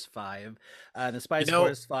Spice Force 5. The Spice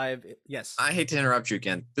Force 5. Yes. I hate to interrupt you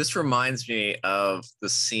again. This reminds me of the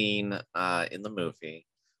scene in the movie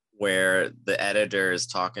where the editor is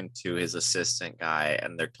talking to his assistant guy,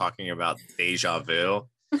 and they're talking about deja vu.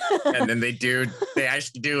 And then they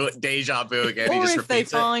actually do deja vu again. Or he just if they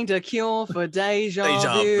repeats it. find a cure for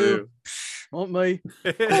deja vu. Not me.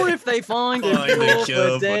 Or if they find a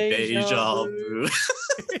cure for deja vu.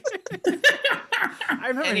 I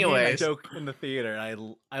remember hearing that Anyways. joke in the theater,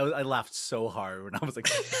 and I laughed so hard when I was like,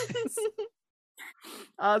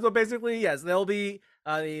 so basically, yes, they'll be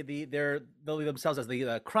themselves as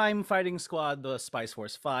the crime fighting squad, the Spice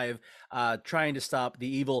Force 5, trying to stop the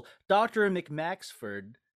evil Dr.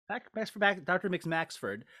 McMaxford,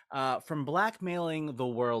 from blackmailing the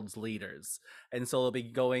world's leaders. And so they'll be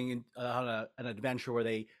going on an adventure where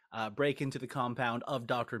they break into the compound of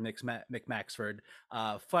Dr. McMaxford,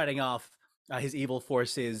 fighting off his evil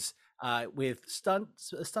forces with stunt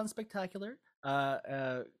spectacular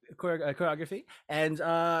choreography and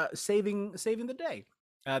saving the day.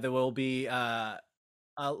 There will be a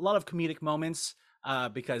lot of comedic moments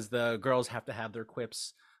because the girls have to have their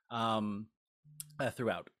quips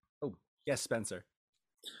throughout. Oh, yes, Spencer.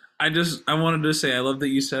 I wanted to say I love that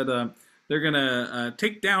you said they're gonna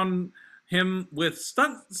take down him with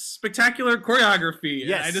stunt spectacular choreography.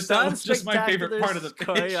 Yes, that was just my favorite part of the pitch.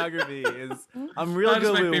 Choreography is I'm real That was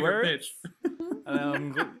good my with favorite words.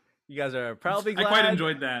 pitch. You guys are probably glad. I quite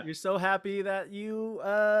enjoyed that. You're so happy that you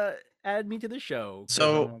add me to the show.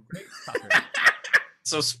 So- I'm a great talker.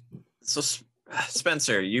 So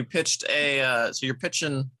Spencer, you pitched you're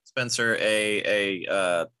pitching Spencer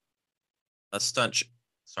a stunt.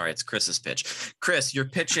 Sorry, it's Chris's pitch. Chris, you're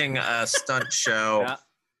pitching a stunt show Yeah.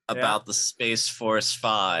 about the Space Force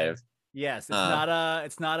 5. Yes,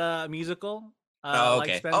 it's not a musical. Oh, Like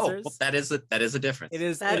okay. Spencer's. Well, that is a difference. It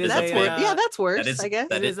is. That's a, worse. Yeah, that's worse, that is, I guess.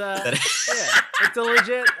 that It is, is a- that is- yeah, it's a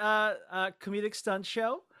legit comedic stunt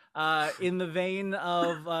show. In the vein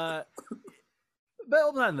of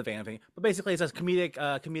well, not in the vein of anything, but basically it's a comedic.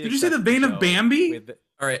 Did you say the stunt vein show of Bambi? with-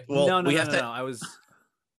 All right. Well, no, we have to I was.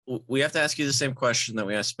 we have to ask you the same question that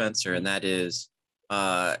we asked Spencer, and that is,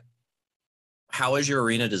 how is your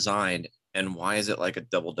arena designed, and why is it like a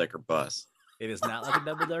double-decker bus? It is not like a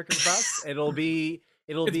double-decker bus. It'll be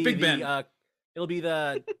Big Ben. it'll be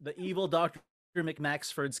the evil Dr.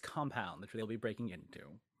 McMaxford's compound that they'll be breaking into.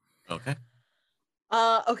 Okay.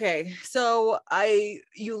 Okay, so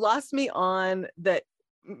you lost me on that.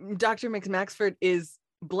 Dr. McMaxford is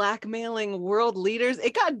blackmailing world leaders.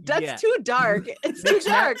 That's Yeah. too dark. It's too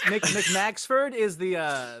dark. McMaxford is the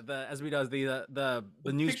as we know the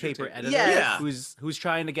newspaper tape. editor Yes. who's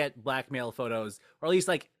trying to get blackmail photos, or at least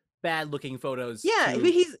like bad looking photos. Yeah, to-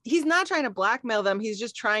 but he's not trying to blackmail them.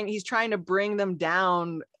 He's trying to bring them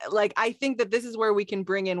down. Like, I think that this is where we can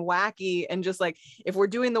bring in wacky, and just like, if we're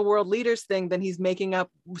doing the world leaders thing, then he's making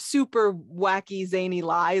up super wacky zany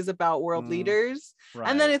lies about world leaders,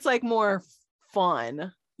 and then Right. it's like more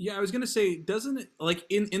fun. Yeah, I was gonna say, doesn't it, like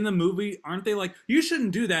in the movie, aren't they like, you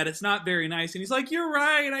shouldn't do that, it's not very nice, and he's like, you're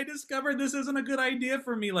right, I discovered this isn't a good idea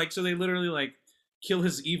for me, like, so they literally like kill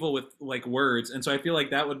his evil with like words. And so I feel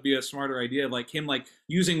like that would be a smarter idea, like him like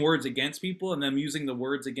using words against people and then using the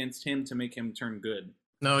words against him to make him turn good.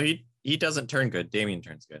 No, he doesn't turn good. Damien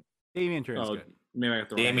turns good. Damien turns Oh, good. maybe I have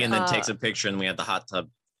to write Damien that. then takes a picture, and we had the hot tub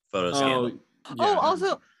photos. Oh, scandal. yeah.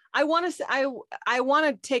 Also, I want to say I want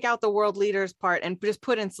to take out the world leaders part and just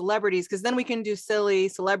put in celebrities, because then we can do silly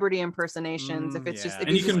celebrity impersonations if it's just Yeah. if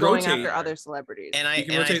And he's you just can going rotate. after other celebrities. And You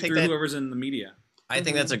can rotate think through that whoever's in the media. I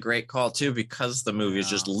think that's a great call too, because the movie is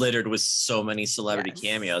just Yeah. littered with so many celebrity Yes.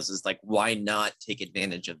 cameos. It's like, why not take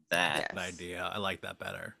advantage of that? Good idea. I like that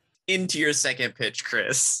better. Into your second pitch,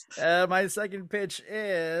 Chris. My second pitch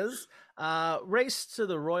is race to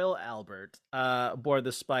the Royal Albert aboard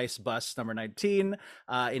the Spice Bus number 19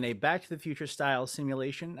 in a Back to the Future style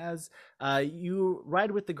simulation as you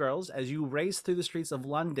ride with the girls as you race through the streets of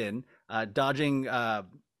London, dodging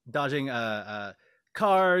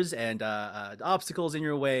cars and obstacles in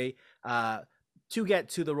your way to get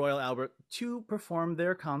to the Royal Albert to perform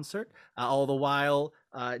their concert. All the while,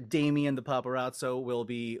 Damien the paparazzo will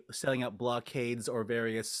be setting up blockades or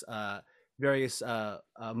various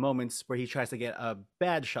moments where he tries to get a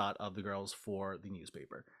bad shot of the girls for the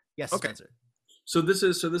newspaper. Yes, okay. Spencer. So this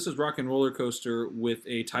is Rock and Roller Coaster with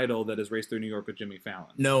a title that is Race Through New York with Jimmy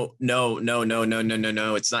Fallon. No.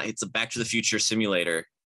 It's not. It's a Back to the Future simulator,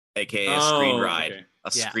 aka a screen ride,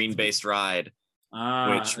 okay. Screen-based ride,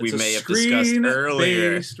 which we may have discussed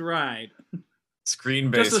earlier. Screen-based ride.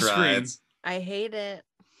 Screen-based rides. I hate it.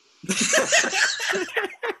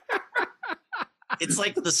 It's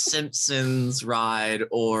like the Simpsons ride,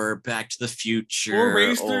 or Back to the Future, or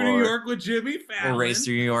Race Through New York with Jimmy Fallon, or Race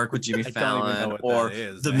Through New York with Jimmy Fallon, or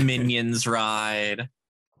the Minions ride.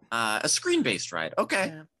 A screen-based ride. Okay.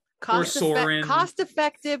 Yeah. Cost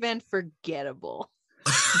effective and forgettable.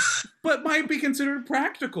 But might be considered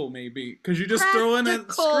practical, maybe, because you just throw in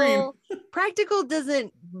a screen. Practical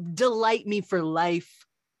doesn't delight me for life.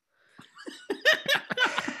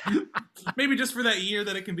 Maybe just for that year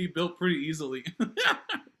that it can be built pretty easily.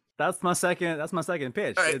 That's my second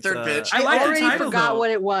pitch. All right, third pitch. I already forgot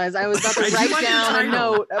what it was. I was about to write down a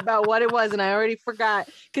note about what it was, and I already forgot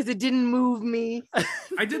because it didn't move me.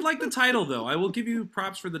 I did like the title, though. I will give you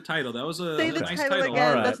props for the title. That was a nice title.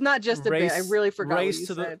 Again. Right. That's not just a bit. I really forgot what you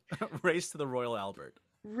said. Race to the Royal Albert.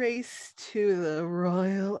 Race to the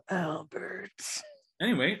Royal Albert.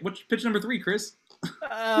 Anyway, what's pitch number 3, Chris?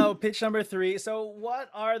 Pitch number 3. So what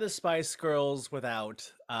are the Spice Girls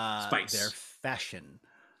without their fashion?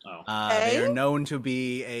 They are known to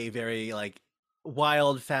be a very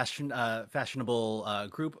wild fashionable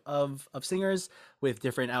group of singers with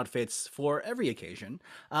different outfits for every occasion.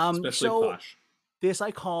 Especially posh. This I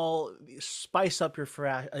call spice up your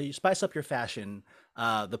fashion,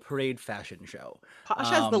 the parade fashion show. Posh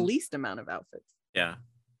has the least amount of outfits. Yeah.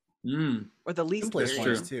 Or the least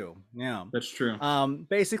ones too. Yeah, that's true.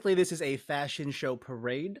 Basically, this is a fashion show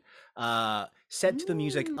parade set to the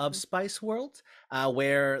music of Spice World,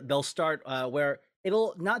 where they'll start where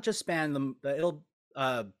it'll not just span the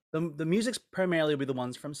music's primarily will be the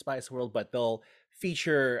ones from Spice World, but they'll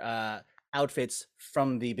feature outfits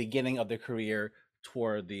from the beginning of their career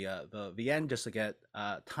toward the end, just to get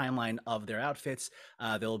timeline of their outfits.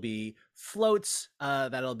 There'll be floats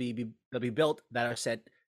that'll be built that are set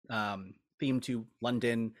themed to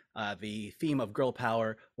London, the theme of girl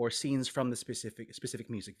power, or scenes from the specific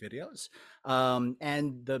music videos.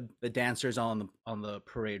 And the dancers on the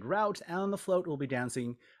parade route and on the float will be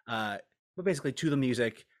dancing, but basically to the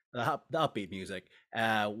music, the upbeat music,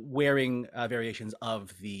 wearing variations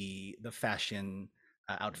of the fashion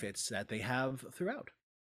outfits that they have throughout.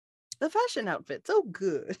 The fashion outfits, oh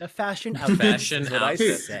good. The fashion outfits. Fashion what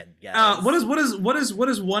outfit. I said. Yes. What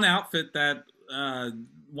is one outfit that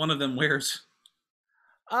one of them wears?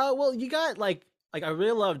 Well, you got like I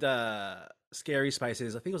really loved Scary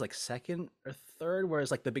Spices. I think it was second or third, where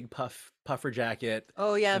it's the big puffer jacket.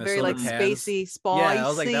 Oh yeah, very spacey, spicy. Yeah, I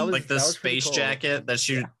was that was the space cool. Jacket that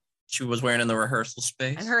she was wearing in the rehearsal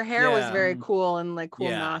space. And her hair was very cool and cool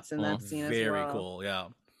knots in that scene as well. Very cool, yeah.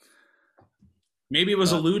 Maybe it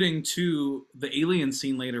was alluding to the alien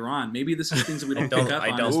scene later on. Maybe this is things that we don't pick up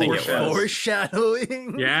on. I don't think it was.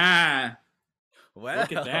 Foreshadowing. Yeah. Well.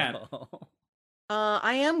 Look at that.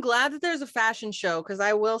 I am glad that there's a fashion show, because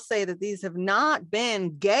I will say that these have not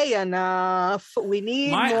been gay enough. We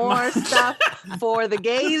need more stuff for the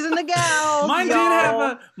gays and the gals.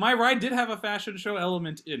 My ride did have a fashion show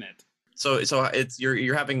element in it. So it's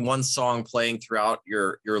you're having one song playing throughout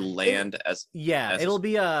your land it'll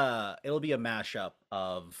be a mashup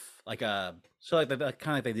of the kind of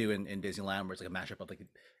like they do in Disneyland, where it's a mashup of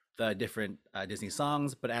the different Disney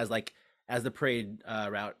songs, but as the parade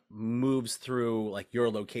route moves through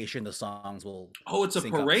your location, the songs will it's a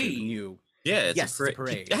parade. You. Yeah, it's a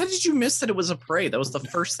parade. How did you miss that it was a parade? That was the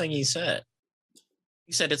first thing he said.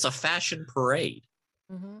 He said it's a fashion parade.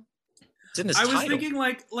 Mm-hmm. It's in his title. Was thinking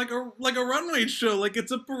like a runway show,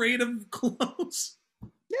 it's a parade of clothes.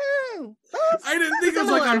 Yeah, I didn't think it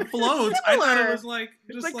was on floats. I thought it was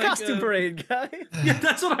just it's costume parade, guys. Yeah,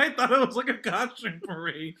 that's what I thought. It was a costume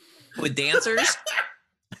parade with dancers.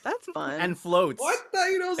 That's fun. And floats. What?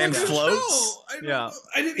 You know, it was And like a floats? show. Yeah.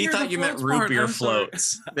 I didn't He hear thought the you meant floats root part. beer I'm sorry.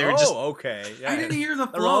 floats. They were just Okay. Yeah. I didn't hear the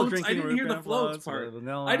They're all floats. I drinking didn't root hear the beer floats floats with part.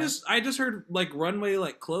 vanilla. I just heard like runway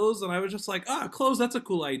like clothes, and I was just like, clothes. That's a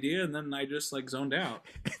cool idea. And then I just like zoned out.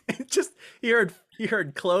 just he heard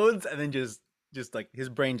clothes and then just like his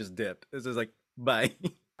brain just dipped. It was just like bye.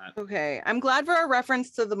 Okay, I'm glad for a reference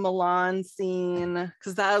to the Milan scene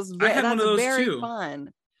because that was I had one that's of those very too.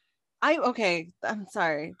 fun. I'm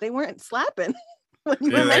sorry, they weren't slapping when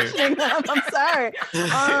you Yeah, were they- mentioning them. I'm sorry.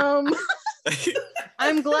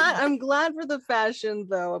 I'm glad for the fashion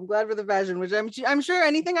though. I'm glad for the fashion, which I'm sure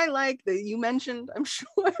anything I like that you mentioned, I'm sure.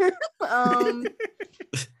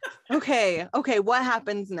 Okay, what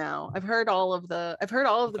happens now? I've heard all of the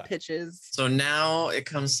Okay. pitches. So now it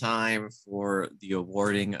comes time for the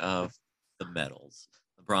awarding of the medals,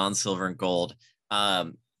 the bronze, silver, and gold.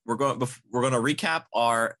 We're going to recap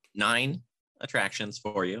our 9 attractions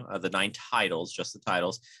for you, the 9 titles, just the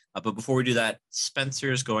titles. But before we do that,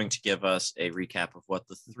 Spencer's going to give us a recap of what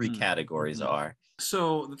the 3 categories are.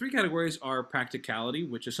 So the 3 categories are practicality,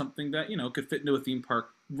 which is something that could fit into a theme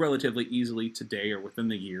park relatively easily today or within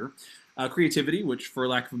the year. Creativity, which for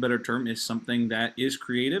lack of a better term is something that is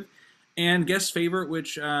creative. And guest favorite,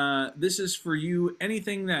 which this is for you,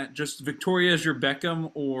 anything that just Victoria is your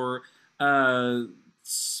Beckham or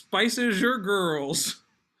Spice is your girls.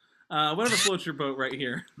 Whatever floats your boat right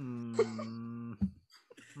here.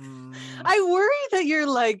 I worry that you're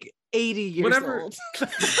like 80 years Whatever. old.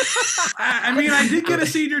 I mean, I did get a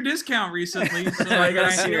senior discount recently. So I got a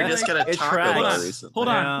I senior feel like- discount at it Taco tracks. Bell Hold on. recently. Hold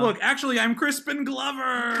on. Yeah. Look, actually, I'm Crispin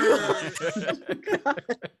Glover.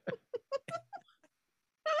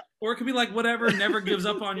 Or it could be like whatever never gives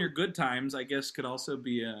up on your good times, I guess could also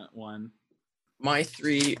be one. My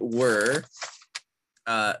 3 were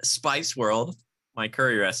Spice World, my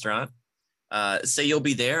curry restaurant. Say You'll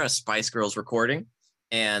Be There, a Spice Girls recording,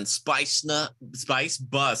 and Spice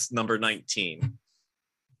Bus number 19.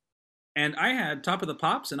 And I had Top of the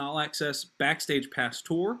Pops, an all-access backstage pass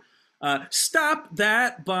tour. Stop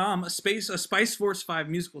That Bomb, a Spice Force 5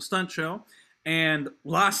 musical stunt show, and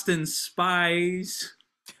Lost in Spice.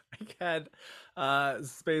 I had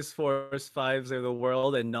Space Force 5 Save the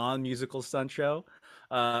World, a non-musical stunt show,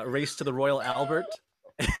 Race to the Royal Albert,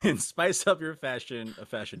 and Spice Up Your Fashion, a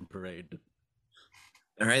fashion parade.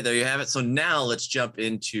 All right, there you have it. So now let's jump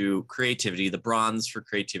into creativity. The bronze for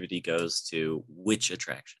creativity goes to which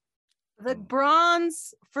attraction? The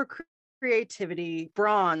bronze for creativity,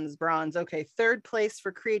 bronze. Okay, 3rd place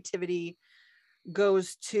for creativity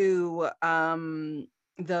goes to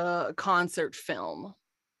the concert film.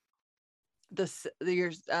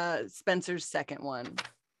 Your Spencer's 2nd one,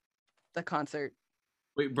 the concert.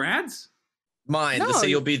 Wait, Brad's? Mine, No, the Say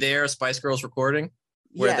you- You'll Be There, a Spice Girls recording,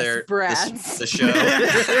 where Yes, they're Brad's. the show.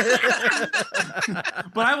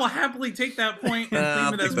 But I will happily take that point and I'll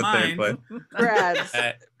claim it as take the 3rd mine. point. Brad's.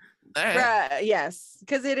 All right. Yes,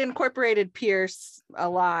 because it incorporated Pierce a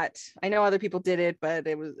lot. I know other people did it, but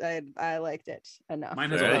I liked it enough.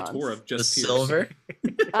 Mine has All a right. whole tour of The just Pierce. silver.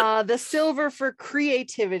 The silver for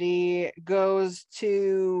creativity goes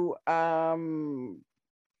to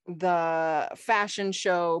the fashion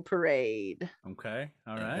show parade. Okay,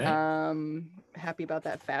 all right. Happy about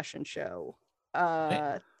that fashion show.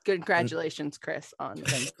 Right. Congratulations, Chris, on the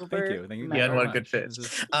Thank silver you. Thank you. medal. had one very good much. fit. This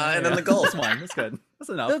is- And then the gold. That's one. That's good. That's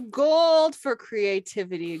enough. The gold for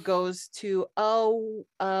creativity goes to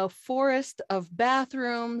a forest of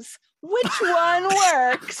bathrooms. Which one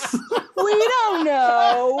works? We don't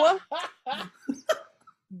know.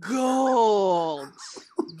 Gold.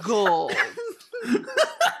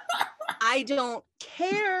 I don't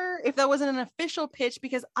care if that wasn't an official pitch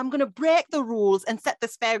because I'm going to break the rules and set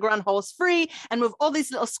this fairground horse free and move all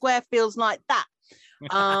these little square fields like that.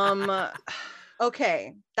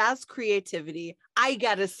 Okay, that's creativity. I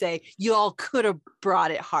gotta say, y'all could have brought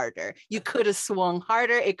it harder. You could have swung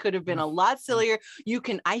harder. It could have been a lot sillier.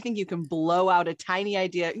 I think you can blow out a tiny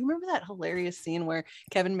idea. You remember that hilarious scene where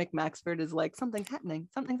Kevin McMaxford is like, something's happening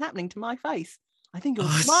to my face. I think you're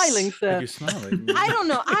smiling, sir. You're smiling.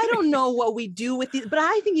 I don't know what we do with these, but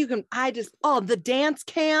I think you can. The dance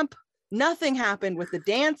camp. Nothing happened with the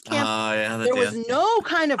dance camp. Yeah, there was no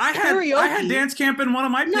kind of karaoke. I had dance camp in one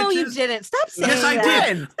of my pitches. No, you didn't. Stop saying Yes, I that.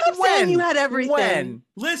 did. Stop saying you had everything.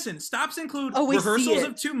 Listen, stops include Oh, we see rehearsals it.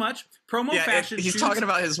 of too much, promo fashion he's shoots, talking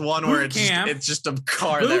about his one where it's just a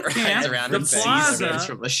car that boot rides camp, around the and sees plaza, things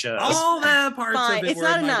from the shows. all the parts Fine. of it It's were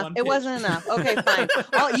not in my enough. one It pitch. wasn't enough. Okay, fine.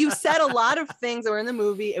 Well, you said a lot of things that were in the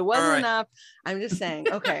movie. It wasn't All right. enough. I'm just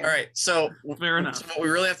saying. Okay. All right, so Fair enough. So what we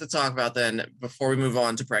really have to talk about then, before we move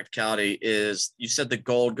on to practicality, is you said the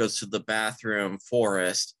gold goes to the bathroom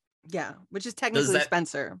forest. Yeah, which is technically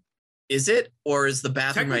Spencer. Is it, or is the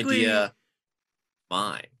bathroom Technically- idea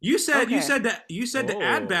mine? You said Okay. you said to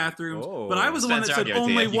add bathrooms, but I was the one that Spencer, said I'll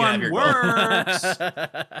give it to you. only You can have one your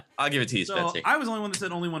gold. works. I'll give it to you, So Spencer. I was the only one that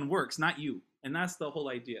said only one works, not you. And that's the whole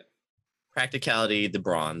idea. Practicality, the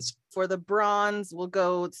bronze. For the bronze, we'll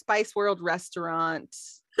go Spice World restaurant.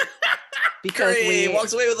 Because Curry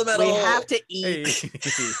walks away with the medal. we have to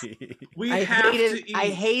eat. We I have hated to eat. I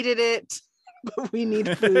hated it, but we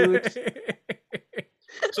need food.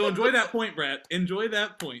 So enjoy that point, Brett. Enjoy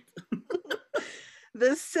that point.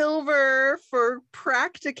 The silver for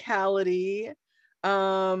practicality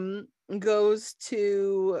goes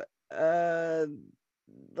to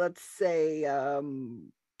let's say I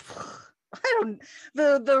don't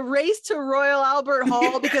the race to Royal Albert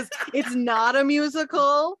Hall because it's not a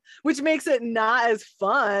musical, which makes it not as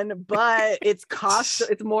fun, but it's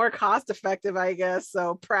more cost effective, I guess.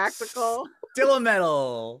 So practical. Still a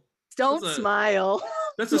medal. Don't That's a- smile.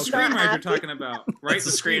 That's the Okay. screen ride you're talking about, right? That's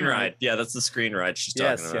the screen ride. Yeah, that's the screen ride she's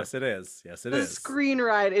talking Yes, about. yes, it is. Yes, it The is. screen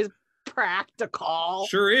ride is practical.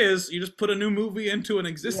 Sure is. You just put a new movie into an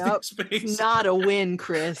existing Yep. space. It's not a win,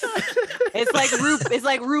 Chris. It's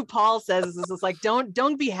like RuPaul says, it's like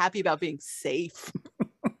don't be happy about being safe.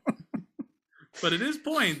 But it is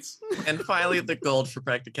points. And finally, the gold for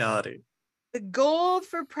practicality. The gold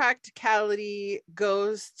for practicality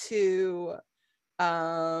goes to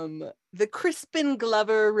the Crispin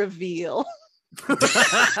Glover reveal,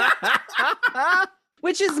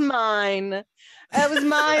 which is mine. That was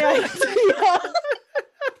my idea.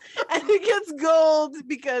 And it gets gold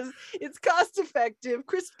because it's cost effective.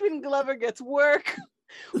 Crispin Glover gets work.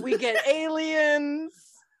 We get aliens.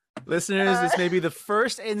 Listeners, this may be the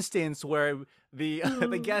first instance where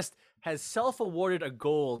the guest has self-awarded a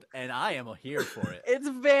gold, and I am here for it. It's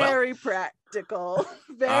very practical.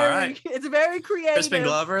 right. It's very creative. Crispin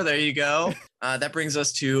Glover, there you go. That brings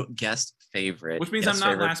us to guest favorite. Which means Guest I'm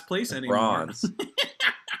not favorite, last place anymore. bronze.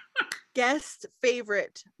 Guest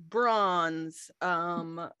favorite bronze.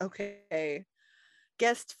 Okay.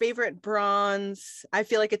 Guest favorite bronze. I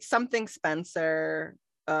feel like it's something Spencer.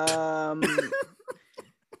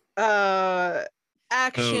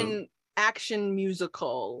 Action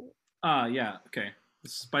musical. Yeah, okay.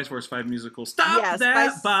 Spice Wars 5 musical. Stop Yes, that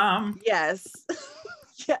Spice- bomb. Yes.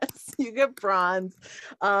 Yes, you get bronze.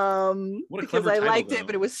 What a Because clever I title, liked though. it,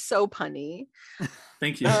 but it was so punny.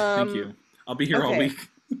 Thank you. Thank Um, you. I'll be here all okay.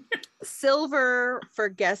 week. Silver for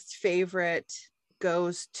guest favorite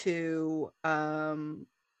goes to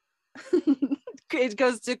it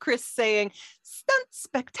goes to Chris saying stunt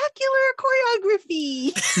spectacular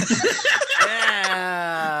choreography.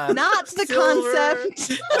 Yeah. Not the Silver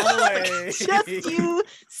concept. always. Just you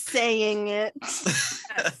saying it.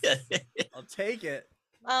 I'll take it.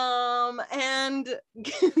 And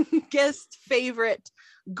guest favorite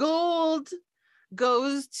gold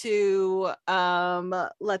goes to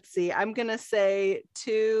let's see, I'm gonna say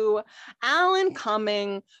to Alan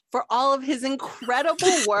Cumming for all of his incredible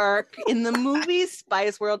work in the movie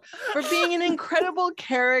Spice World, for being an incredible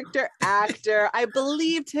character actor. I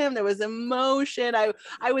believed him. There was emotion. I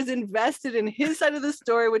was invested in his side of the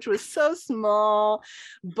story, which was so small,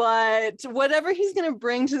 but whatever he's gonna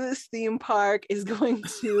bring to this theme park is going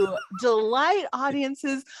to delight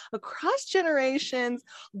audiences across generations.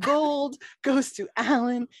 Gold goes to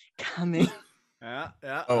Alan Cumming. Yeah,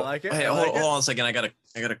 I Oh, like it. Hey, I hold, like hold it. on a second. I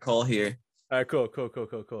got a call here. All right,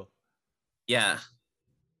 cool. Yeah.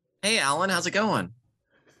 Hey, Alan, how's it going?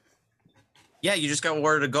 Yeah, you just got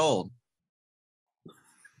awarded a gold.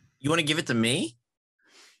 You want to give it to me?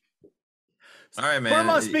 All right, man. Put him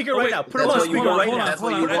on speaker Oh, right wait, now. Put him that's on what you speaker want. right Hold now. on, That's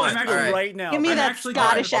what hold you on. want. I'm All right. Right now. Give me I'm that actually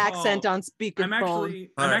Scottish getting a call. accent on I'm speakerphone.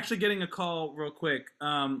 actually getting a call real quick.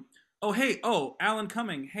 Alan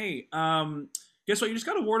Cumming. Hey, guess what? You just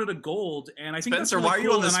got awarded a gold, and I think Spencer, that's really why are you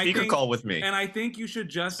cool, on the and I speaker think- call with me? And I think you should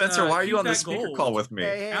just Spencer, why are you keep on the that speaker gold. call with me?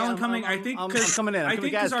 Hey, Alan Cumming, I think I'm 'cause coming in. I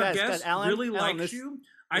think guys, because our guys, guest Alan, really Alan, likes you,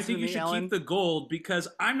 I listen think to you me, should Alan. keep the gold because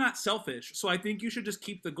I'm not selfish. So I think you should just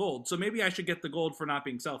keep the gold. So maybe I should get the gold for not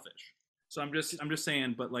being selfish. So I'm just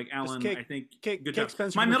saying, but like Alan, kick- I think kick good job.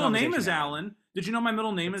 Spencer My from the middle name is conversation, Alan. Alan. Did you know my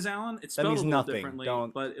middle name is Alan? It's That spelled means a little nothing. differently,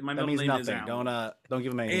 Don't- but my That middle means name nothing. is Alan. Don't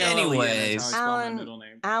give him any. ALLEN, Anyways. that's how I spell my Alan, middle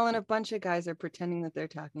name. Alan, a bunch of guys are pretending that they're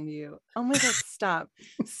talking to you. Oh my God, stop.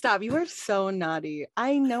 Stop. You are so naughty.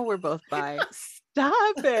 I know we're both bi.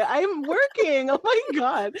 Stop it. I'm working. Oh my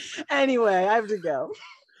God. Anyway, I have to go.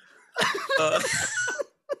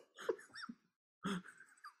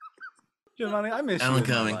 Giovanni, I miss Alan you in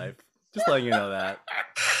my Cumming. life. Just letting you know that.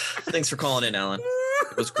 Thanks for calling in, Alan.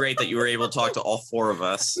 It was great that you were able to talk to all four of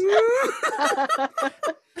us.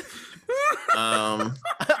 On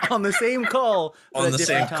the same call. but On at the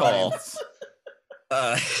same different call. times.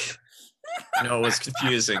 I know it was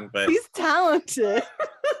confusing, but He's talented.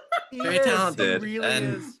 He Very is, talented, He really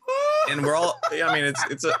and- is. and we're all. I mean,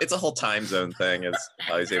 it's a whole time zone thing. It's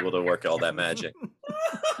how he's able to work all that magic.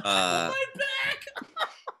 My back.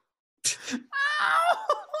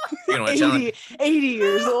 You know what, John? 80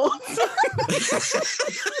 years old.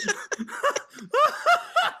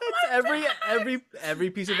 Every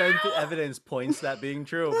piece of evidence points to that being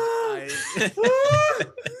true.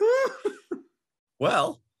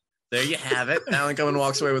 Well, there you have it. Alan Cumming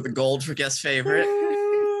walks away with the gold for guest favorite.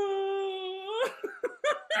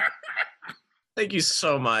 Thank you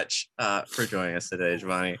so much for joining us today,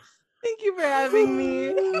 Giovanni. Thank you for having me.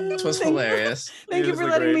 This was Thank- hilarious. Thank It you was for a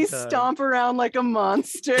letting me great time. stomp around like a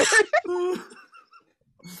monster.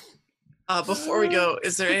 Before we go,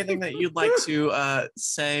 is there anything that you'd like to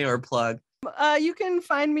say or plug? You can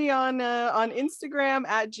find me on Instagram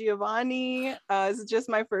at Giovanni. It's just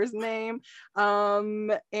my first name.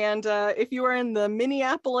 And if you are in the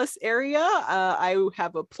Minneapolis area, I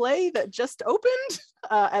have a play that just opened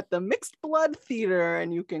at the Mixed Blood Theater,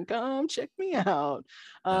 and you can come check me out.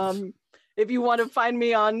 If you want to find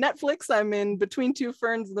me on Netflix, I'm in Between Two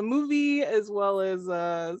Ferns, the movie, as well as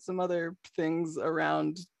some other things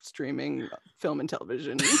around streaming film and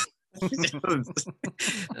television.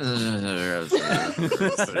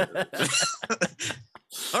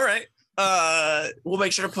 All right. We'll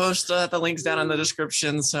make sure to post the links down in the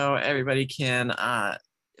description so everybody can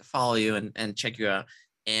follow you and check you out.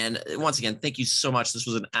 And once again, thank you so much. This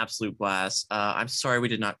was an absolute blast. I'm sorry we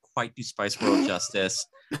did not quite do Spice World justice,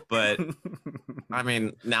 but I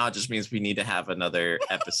mean, now it just means we need to have another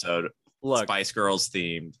episode Look, Spice Girls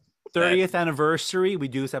themed. 30th anniversary, we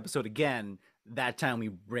do this episode again. That time we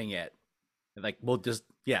bring it. Like, we'll just,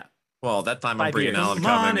 yeah. Well, that time I'm 5 bringing years. Alan Come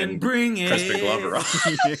on Cumming and and bring it. Crispin Glover on.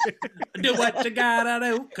 Do what you gotta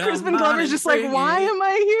do. Come Crispin on Glover's and just like, bring why it." am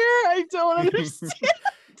I here? I don't understand.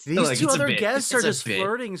 These Like, two it's a other bit. guests are It's a just bit.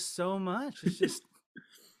 flirting so much. It's just,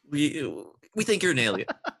 We think you're an alien.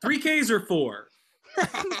 3Ks or 4?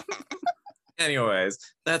 Anyways,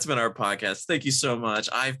 that's been our podcast. Thank you so much.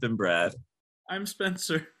 I've been Brad. I'm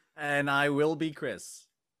Spencer. and I will be Chris.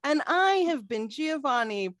 And I have been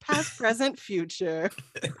Giovanni, past, present, future.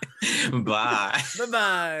 Bye.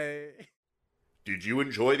 Bye-bye. Did you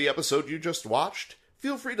enjoy the episode you just watched?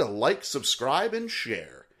 Feel free to like, subscribe, and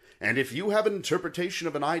share. And if you have an interpretation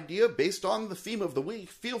of an idea based on the theme of the week,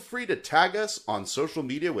 feel free to tag us on social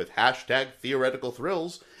media with hashtag Theoretical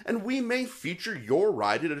Thrills, and we may feature your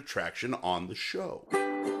ride and attraction on the show.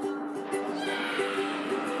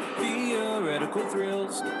 Theoretical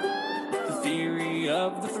thrills. The theory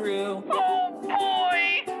of the thrill.